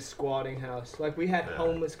looked like a squatting house. Like we had Yeah.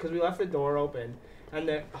 homeless because we left the door open, and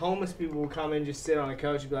the homeless people would come and just sit on a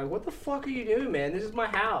couch and be like, "What the fuck are you doing, man? This is my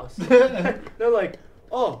house." They're like,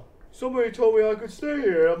 "Oh, somebody told me I could stay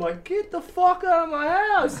here." I'm like, "Get the fuck out of my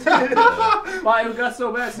house!" But it got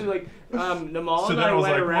so bad. So like, Namal So and then I I was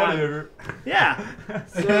went like, around. whatever. Yeah.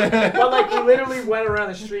 So, but like we literally went around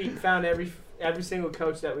the street and found every single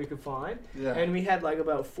couch that we could find, Yeah. and we had like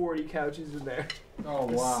about 40 couches in there. Oh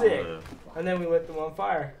It was wow. sick. And then we lit them on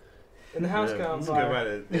fire, and the house got on That's a good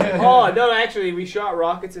fire. way to. Oh no! Actually, we shot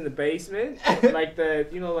rockets in the basement, like the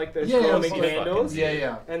like the Yeah, yeah, Roman fucking- candles,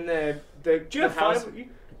 Yeah. and the Do you have house. fire?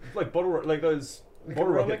 Like bottle, like those Like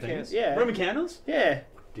bottle a Roman rocket things? can- yeah. Roman candles? Yeah,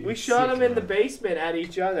 Dude, we shot sick, them in the man. basement at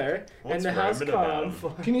each other, What's and the house Roman caught about on 'em?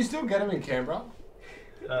 fire. Can you still get them in Canberra?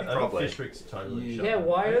 Probably. Fish Rick's totally Yeah. shut Yeah, down.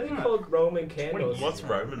 why are they I don't know. called Roman candles? What's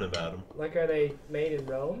Roman about them? Like, are they made in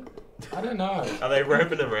Rome? I don't know. Are they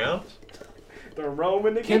roaming around? They're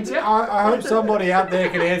Roman Can again. I hope somebody out there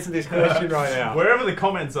can answer this question right now. Wherever the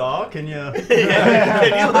comments are, can you? Can you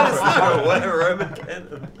let us know what a Roman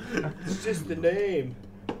canon? It's just the name.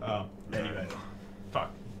 Oh, anyway.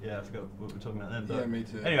 Fuck. Yeah, I forgot what we were talking about then. But Yeah, me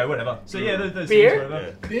too. Anyway, whatever. So yeah, those Beer? things,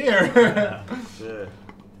 whatever. Beer. Yeah. Yeah.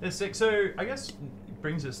 Yeah, sick. So I guess it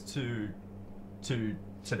brings us to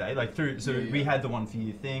today, like through. So Yeah, yeah. we had the 1 for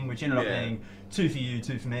you thing, which ended up Yeah. being 2 for you,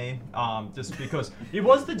 2 for me. Just because it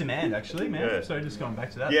was the demand, actually, man. Yeah. So just going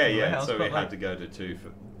back to that. Yeah, the yeah. warehouse, So we but, had to go to two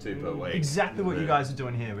per week. exactly what you Yeah. guys are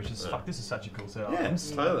doing here, which is fuck. This is such a cool setup. Yeah, I'm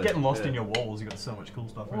totally. getting lost Yeah. in your walls. You got so much cool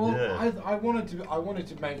stuff. Right Well, there. I wanted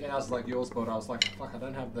to make ours like yours, but I was like, fuck, I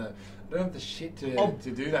don't have the shit to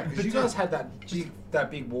do that, because you guys had that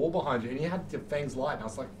big wall behind you, and you had the FANGZ light, and I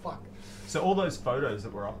was like, fuck. So all those photos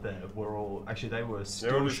that were up there were all actually they were They're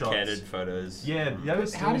still all just shots. candid photos. Yeah, they were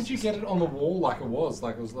How did you get it on the wall like it was?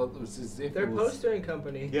 Like it was as if They're it was... postering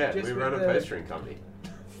company. Yeah, Just we with run a the- postering company.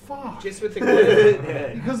 Fuck. Just with the glitter.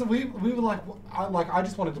 Yeah. Because we were like, I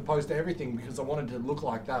just wanted to post everything because I wanted to look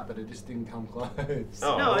like that, but it just didn't come close.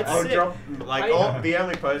 Oh, No, it's I'll sick. drop like I- all the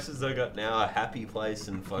only posters I got now are happy place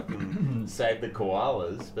and fucking save the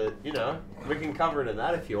koalas, but you know we can cover it in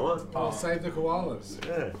that if you want. I'll save the koalas.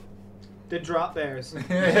 Yeah. The drop bears.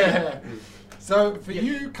 Yeah. So for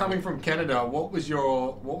you coming from Canada, what was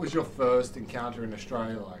your first encounter in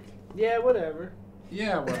Australia like? Yeah, whatever.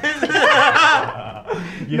 Yeah, well,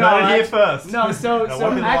 You No, heard it here I- first. No, so That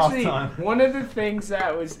won't be the last actually, time. one of the things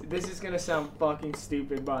that was, this is gonna sound fucking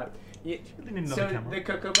stupid, but Really need another so camera. the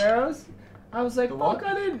kookaburras, I was like, The fuck, what?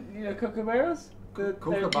 I didn't, kookaburras.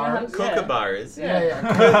 Kookaburras? Kookaburras. yeah.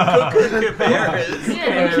 Kookaburras.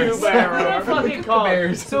 Yeah, Kookaburras. kookaburras. Fucking called.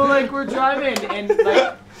 Kookaburras. So like we're driving and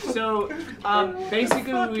like so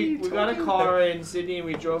basically we got a car in Sydney and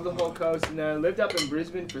we drove the whole coast and I lived up in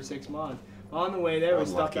Brisbane for 6 months. On the way there we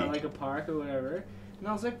stopped at Unlucky. like a park or whatever. And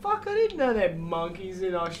I was like, fuck, I didn't know they had monkeys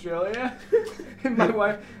in Australia. And my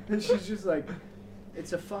wife, and she's just like,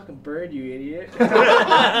 it's a fucking bird, you idiot.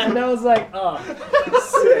 And I was like, oh,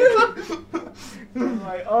 sick. I'm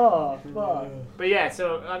like, oh, fuck. But yeah,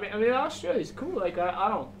 so, I mean Australia's cool. Like, I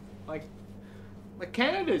don't, like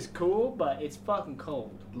Canada's cool, but it's fucking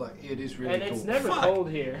cold. Like it is really And cool. it's never Fuck. cold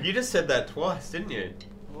here. You just said that twice, didn't you?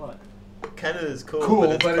 What? Canada's cool, Cool,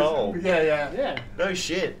 but it's cold. yeah. Yeah, No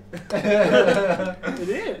shit. it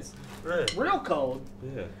is. Right. Real cold.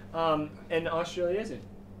 Yeah. And Australia isn't.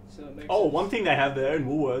 So it makes Oh, sense. one thing they have there in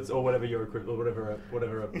Woolworths or whatever your equivalent, or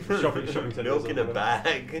whatever a shopping center. Milk in a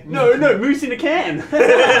bag. No, moose in a can.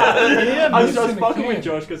 Yeah, I was moose in just a fucking can. with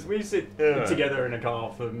Josh because we sit Yeah. together in a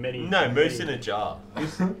car for many. No, moose many- in a jar.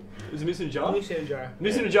 Is it moose in a jar? Moose in a jar.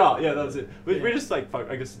 Moose in a jar. Yeah, that was it. We're just like fuck.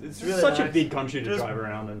 I guess it's Really such a nice. big country to Just- drive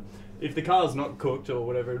around, and if the car's not cooked or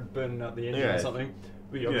whatever, burning out the engine Yeah. or something,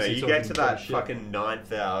 we You know, obviously you talking get to that shit. fucking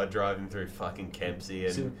 9th hour driving through fucking Kempsey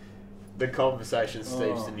and So- the conversation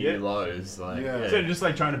steeps to new Yeah. lows. Like, Yeah. yeah. So just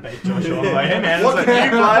like trying to bait Josh on, like, hey man, What it's can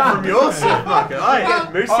like, you buy from your supermarket? I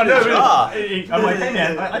get moose in a but jar. I'm like, hey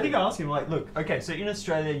man, I think I asked him like, look, okay, so in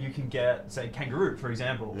Australia you can get, say, kangaroo, for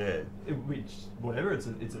example, Yeah. which whatever,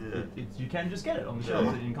 you can just get it on the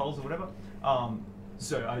shelves in Coles or whatever.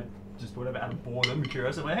 So I just whatever out of boredom and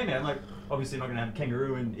curiosity, I'm like, hey man, like obviously not gonna have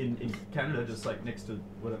kangaroo in Canada, just like next to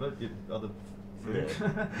whatever your other. Food.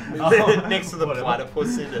 Next to the Whatever.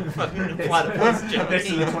 platypus in a fucking platypus Next to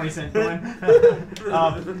the jockey. 20-cent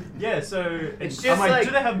coin. Yeah, so It's I'm just like, like- do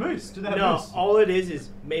they have moose? Do they have No, moose? all it is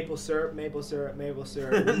maple syrup, moose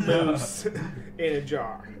in a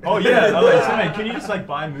jar. Oh yeah, I'm like, so, man, can you just like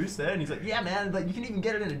buy moose there? And he's like, yeah, man, like you can even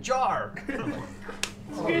get it in a jar. I'm like,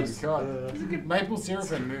 Oh my god. Maple syrup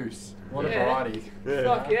and moose. What a Yeah. variety.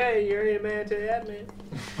 Fuck yeah, you're a man to that, man.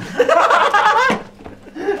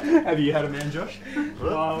 have you had a man, Josh?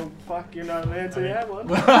 Oh, fuck, you're not a man to that one.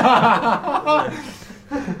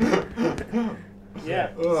 Yeah.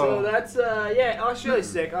 So that's yeah, Australia's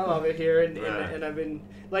sick. I love it here, and I've been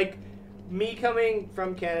like, me coming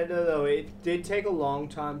from Canada though. It did take a long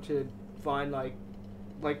time to find like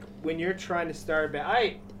when you're trying to start. But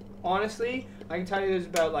I honestly, I can tell you, there's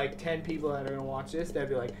about like 10 people that are gonna watch this that'd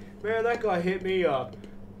be like, man, that guy hit me up.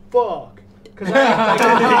 Fuck. Cause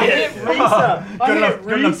I hit Reese up. Got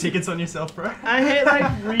enough tickets on yourself, bro? I hit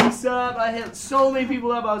like Reese up. I hit so many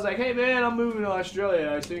people up. I was like, hey man, I'm moving to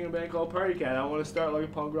Australia. I sing in a band called Party Cat. I want to start like a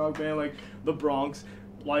punk rock band like the Bronx,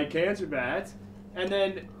 like Cancer Bats. And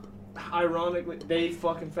then, ironically, they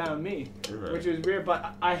fucking found me, which was weird.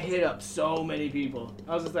 But I hit up so many people.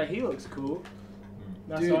 I was just like, he looks cool.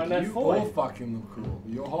 That's Dude, why I met you Foy. all fucking look cool.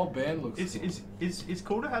 Your whole band looks cool. It's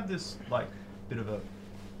cool to have this like bit of a.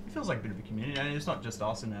 It feels like a bit of a community, and it's not just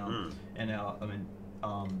us and our. I mean,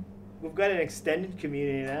 We've got an extended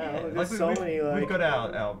community now. yeah, There's so many like. we've got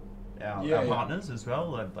our Yeah. partners as well.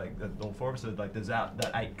 Like all four of us. So, like there's that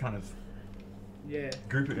 8 kind of Yeah.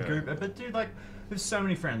 group. But dude, like there's so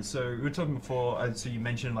many friends. So we were talking before. So you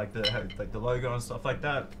mentioned like the logo and stuff like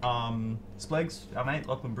that. Splegs, our mate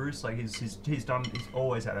Lachlan Bruce, like he's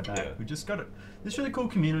always had a back. Yeah. We just got this really cool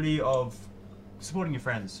community of supporting your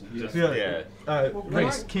friends. Just, Yeah. yeah.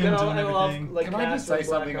 Reese, Kim Can I- doing I love, everything. like, Can I just say Cast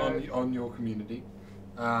or something Black on your community?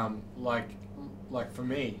 Like for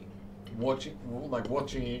me,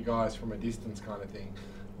 watching you guys from a distance kind of thing.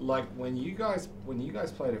 Like when you guys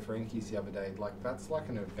played at Frankie's the other day, like that's like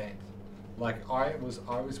an event. Like I was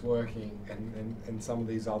working and some of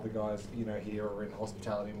these other guys, you know, here are in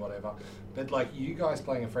hospitality and whatever. But like you guys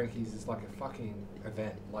playing at Frankie's is like a fucking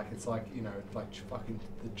event. Like it's like, you know, like fucking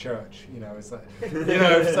the church, you know, it's like, you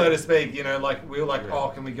know, so to speak, you know, like we were like, oh,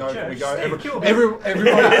 can we go? Can we go?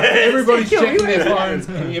 Everybody's checking their phones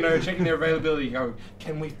and, you know, checking their availability. Go,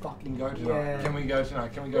 can we fucking go tonight? Yeah. Can we go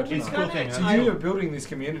tonight? Can we go It's a tonight? cool thing. So you are building this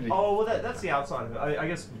community. Oh, well, that's the outside of it. I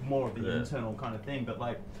guess more of the Yeah. internal kind of thing, but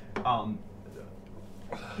like,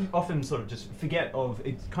 you often sort of just forget of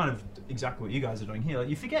it's kind of exactly what you guys are doing here. Like,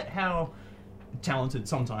 you forget how talented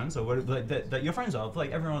sometimes, or what, like, that your friends are.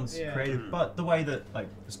 Like everyone's Yeah. creative, but the way that like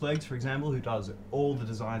Splegs, for example, who does all the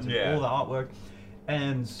designs and Yeah. all the artwork,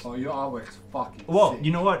 and Oh, your artwork's fucking well, sick.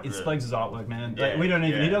 you know what? It's Yeah. Splegs' artwork, man. Yeah, Like, we don't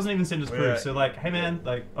even. yeah. He doesn't even send us We're proofs. right. So like, hey man,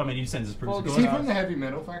 like, I mean, he sends us proofs. Well, of Is course. he from the Heavy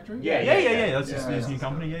Metal Factory? Yeah. That's his new yeah.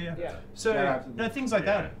 company. Yeah. Yeah. So Shout out to you know, them. things like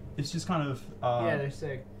Yeah. that. It's just kind of. Yeah, they're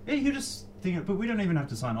sick. Yeah, you just think it, but we don't even have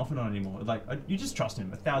to sign off on it anymore. Like, you just trust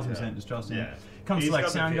him, 1,000% just trust him. Yeah. Comes He's to like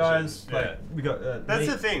got the sound vision, guys, yeah. like we got. That's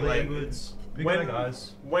the thing, like, Woods, we when got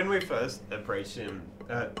guys. when we first approached him,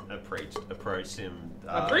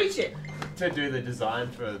 Approach it. to do the design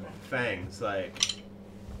for FANGZ, like,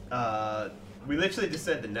 we literally just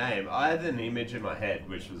said the name. I had an image in my head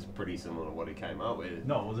which was pretty similar to what he came up with.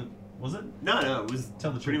 No, it wasn't. Was it? No, it was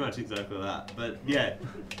Tell the pretty truth. much exactly that. But yeah,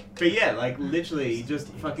 like literally, he just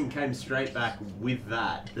fucking came straight back with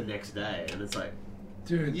that the next day, and it's like,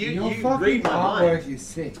 Dude, You- your you fucking read my artwork mind. is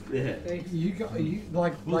sick. yeah. You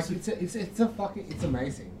Well, it's a fucking, it's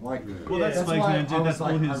amazing. Like, Well, Yeah. that's that's like, why man, dude, I was that's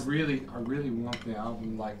all like, his. I really want the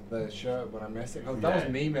album, like the shirt when I messaged. That Yeah. was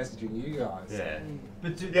me messaging you guys. Yeah.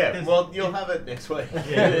 But dude, Yeah, there's- well, you'll have it next week.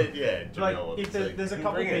 Yeah. yeah. Like, Jamil, if so there's a you can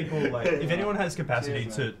couple bring it. people, like, if anyone has capacity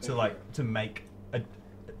Cheers, to, man. to Thank like to make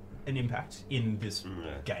an impact in this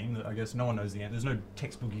Yeah. game that I guess no one knows the answer. There's no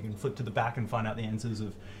textbook you can flip to the back and find out the answers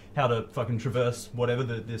of how to fucking traverse whatever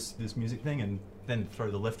this music thing, and then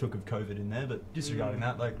throw the left hook of COVID in there. But disregarding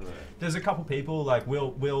that, like, Right. there's a couple people like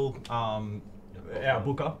Will, our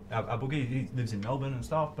booker, he lives in Melbourne and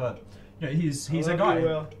stuff, but you know, he's I a love guy. you,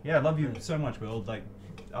 Will. Yeah, I love you so much, Will. Like,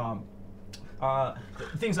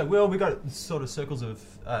 things like Will, we got sort of circles of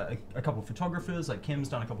a couple of photographers, like Kim's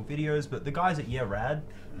done a couple of videos, but the guys at Yeah Rad,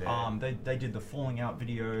 Yeah. they did the Falling Out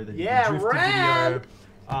video, they did Yeah, the Drifter Rad!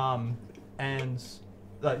 video, and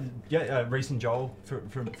Reese and Joel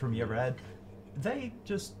from Yeah Rad, they're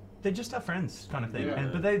just our friends kind of thing, Yeah.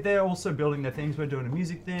 but they're also building their things. We're doing a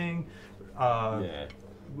music thing. Yeah.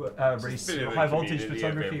 Reese, It's a bit of a high voltage community of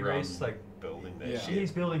photography. everyone Reese, like, building their Yeah. shit.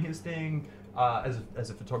 he's building his thing as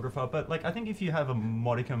a photographer, but like, I think if you have a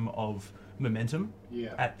modicum of momentum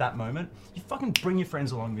Yeah. at that moment, you fucking bring your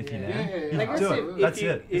friends along with you, Yeah. man. Yeah, yeah, You yeah. I guess do absolutely. it. That's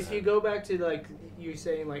it. If you go back to like you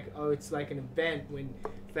saying like, oh, it's like an event when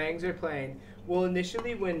FANGZ are playing. Well,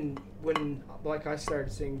 initially when like I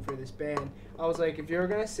started singing for this band, I was like, if you're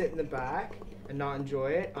gonna sit in the back and not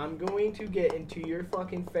enjoy it, I'm going to get into your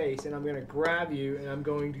fucking face and I'm gonna grab you and I'm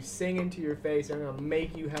going to sing into your face and I'm gonna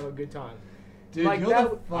make you have a good time. Dude, Like you're that the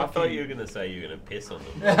w- I fucking... thought you were gonna say you were gonna piss on them.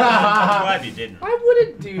 I'm glad you didn't. I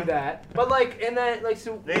wouldn't do that, but like, and then like,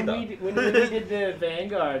 so when Neither. we did the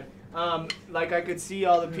Vanguard, like I could see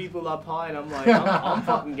all the people up high, and I'm like, I'm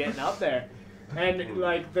fucking getting up there, and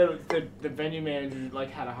like the venue manager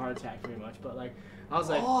like had a heart attack pretty much, but like I was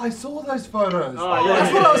like, Oh, I saw those photos. Oh, yeah.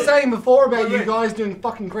 That's what I was saying before about Oh, you yeah. guys doing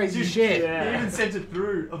fucking crazy shit. Yeah. He even sent it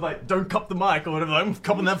through of like, don't cop the mic or whatever. I'm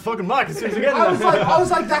copping that fucking mic as soon as I get there. I was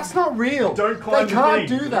like, that's not real. Don't climb They the can't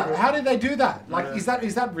thing. do that. How did they do that? Like, Yeah.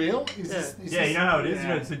 is that real? Is Yeah. this, is Yeah, this, you know how it is. Yeah.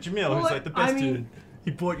 You know, so Jamil, Well, who's like the best I mean- dude,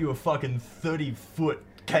 he bought you a fucking 30-foot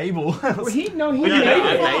cable. well, he Oh, made you it.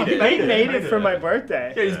 made it. He made Made it for it. my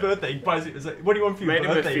birthday. Yeah, his Yeah. birthday. He buys it. It's like, what do you want for your Made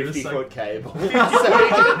him a birthday? It was 50-foot like- cable.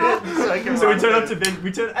 So we turned up to Ben.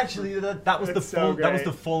 We turned. Actually, that was That's the so that was great.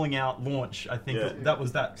 the Falling Out launch. I think Yeah. that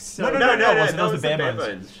was that. So- no, it wasn't. That was the Bare Bones.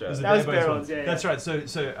 Bones It show. was the That was Bare Bare Bones Bones, one. yeah, That's yeah. right. So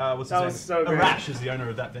what's That his was name? so great. Arash is the owner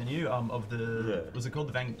of that venue. Of the Yeah. was it called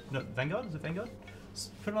the Vanguard? Is it Vanguard?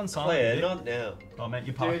 Put it on silent. Claire, yeah. not now. Oh man, your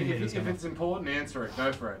Dude, parking if, meters if going it's important, answer it.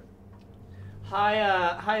 Go for it.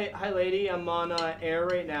 Hi, lady. I'm on air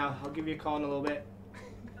right now. I'll give you a call in a little bit.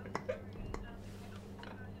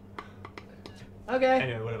 Okay.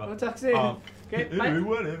 Anyway, whatever. We'll talk soon. Okay, bye.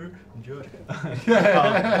 Whatever. Enjoy.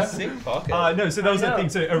 Sick pocket. No, so that was I the know. thing.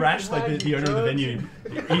 So Arash, like the owner of the venue,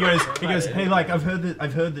 he goes, hey, like I've heard that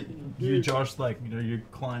you, Josh, like, you know, you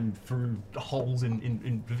climb through holes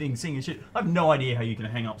in things, singing shit. I have no idea how you can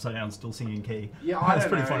hang upside down still singing key. Yeah, I That's don't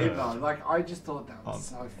pretty know funny. either. Like, I just thought that was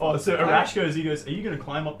so funny. Oh, so Arash goes, he goes, are you going to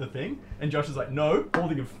climb up the thing? And Josh is like, no,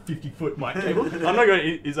 holding a 50-foot mic cable. I'm not going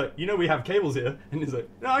to, he's like, you know we have cables here. And he's like,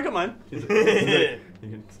 no, I got mine. He's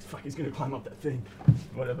like, he's going to climb up that thing.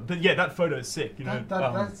 Whatever. But yeah, that photo is sick, you know.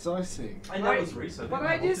 That's so sick. And that was recent. But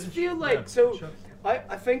I just feel like, so, I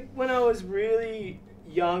think when I was really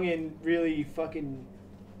young and really fucking,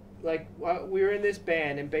 like, we were in this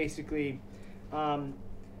band and basically,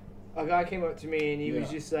 a guy came up to me and he was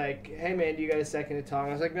just like, hey man, do you got a second to talk?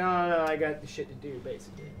 I was like, no, I got the shit to do,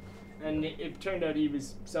 basically. And it turned out he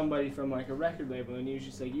was somebody from like a record label and he was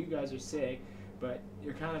just like, you guys are sick, but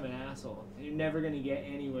you're kind of an asshole. And you're never going to get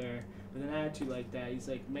anywhere with an attitude like that. He's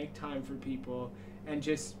like, make time for people and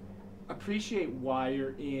just appreciate why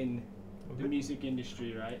you're in the music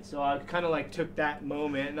industry, right? So I kind of like took that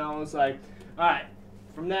moment and I was like, all right,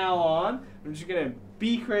 from now on, I'm just gonna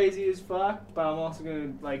be crazy as fuck, but I'm also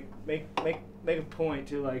gonna like make a point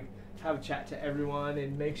to like have a chat to everyone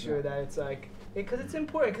and make sure that it's like, because it's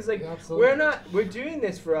important, because like we're doing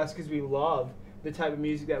this for us because we love the type of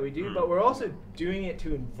music that we do, but we're also doing it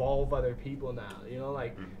to involve other people now, you know,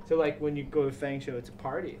 like so like when you go to FANGZ show, it's a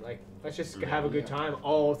party, like let's just have a good time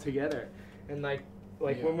all together, and like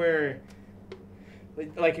when we're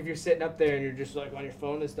like if you're sitting up there and you're just like on your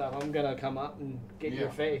phone and stuff, I'm gonna come up and get your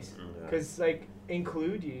face, because like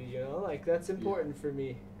include you, you know, like that's important for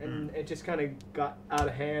me, and it just kind of got out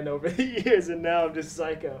of hand over the years, and now I'm just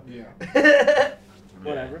psycho.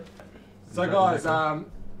 Whatever. So guys,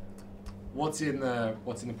 what's in the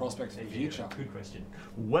prospects for the future? Good question.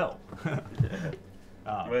 Well,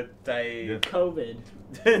 With day COVID.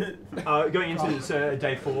 Going into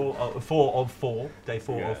day 4 of 4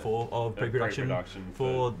 of pre-production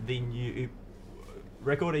for the new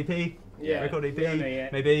record EP. Record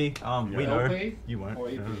EP, maybe. We know. LP? You won't. Or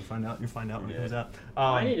EP? You'll find out when it comes out.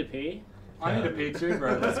 I need to pee. I need a pee too,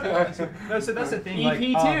 bro. Let's go. No, so that's the thing. EP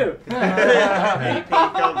like, too. EP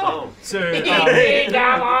come home. So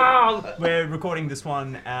we're recording this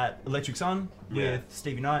one at Electric Sun with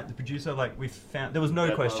Stevie Knight, the producer. Like we found, there was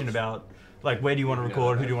no question about like where do you want to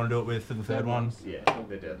record, who do you want to do it with for the third one. Yeah,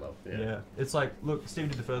 the Dead Love. Yeah, it's like, look, Stevie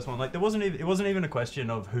did the first one. Like there wasn't even, it wasn't even a question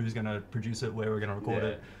of who's gonna produce it, where we're gonna record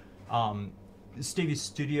it. Stevie's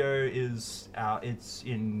studio is it's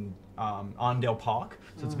in Arndale Park,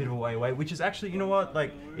 so it's a bit of a way away, which is actually, you know what,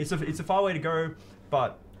 like it's a far way to go,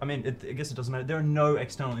 but I mean, I guess it doesn't matter. There are no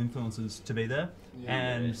external influences to be there,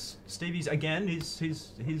 and Stevie's again,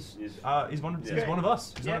 he's one of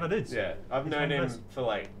us. He's one of our dudes. Yeah, I've known him for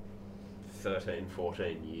like 13,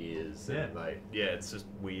 14 years, and like it's just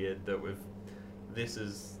weird that this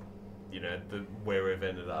is, you know, where we've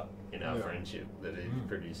ended up in our friendship, that he's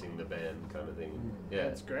producing the band kind of thing. Yeah,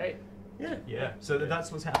 That's great. Yeah. So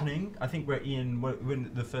that's what's happening. I think we're in when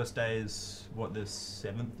the first day is the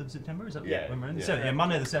 7th of September. Is that when we're in? Yeah,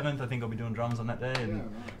 Monday the 7th. I think I'll be doing drums on that day, and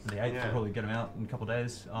the 8th I'll probably get them out in a couple of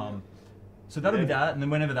days. So that'll be that, and then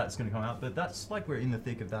whenever that's going to come out. But that's like we're in the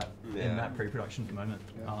thick of that in that pre-production at the moment.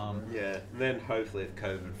 And then hopefully if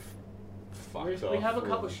COVID fucks off. We have a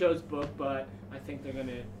couple shows booked, but I think they're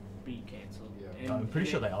gonna be cancelled. I'm pretty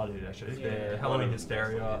sure they are, dude, actually. The Halloween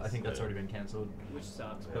Hysteria, I think that's already been cancelled. Which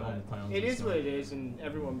sucks, But but it is what it is, and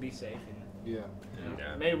everyone be safe.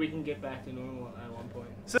 And, maybe we can get back to normal at one point.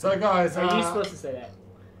 So guys, are you supposed to say that?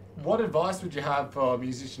 What advice would you have for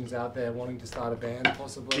musicians out there wanting to start a band,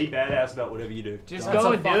 possibly? Be badass about whatever you do. Just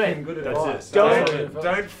go and do it. Good That's advice. it.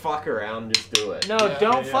 Don't fuck around, just do it. No,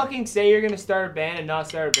 don't fucking say you're gonna start a band and not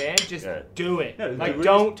start a band. Just do it. Yeah, like,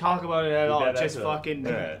 don't talk about it at all. Just fucking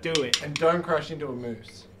do it. And don't crash into a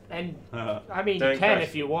moose. And I mean, Don't you can crash.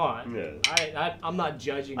 if you want. Yeah. I'm not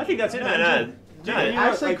judging. I think that's it. No,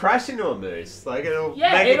 actually crash into a moose. Like it'll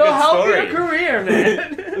make it'll a good help story. your career,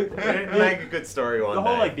 man. Make a good story one The day.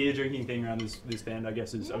 whole like beer drinking thing around this band, I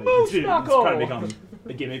guess, is it's kind of become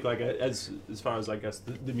a gimmick, like as far as I guess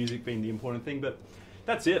the music being the important thing. But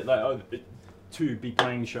that's it. Like to be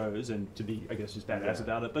playing shows and to be, I guess, just badass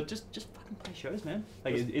about it. But just fucking play shows, man.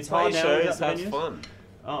 Like it's hard now. Shows, have have fun.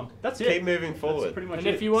 That's it. Keep moving forward. That's pretty much And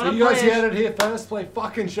it. if you want So to you guys play, heard it here first, play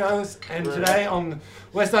fucking shows. And today on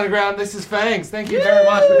West Underground, this is FANGZ. Thank you very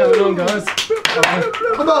much for coming on, guys.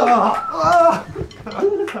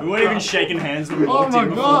 We weren't even shaking hands when we Oh walked my in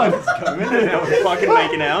before God. this coming, and now we're fucking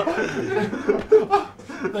making out.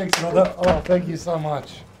 Thanks, brother. Oh, thank you so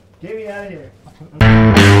much. get me out of here.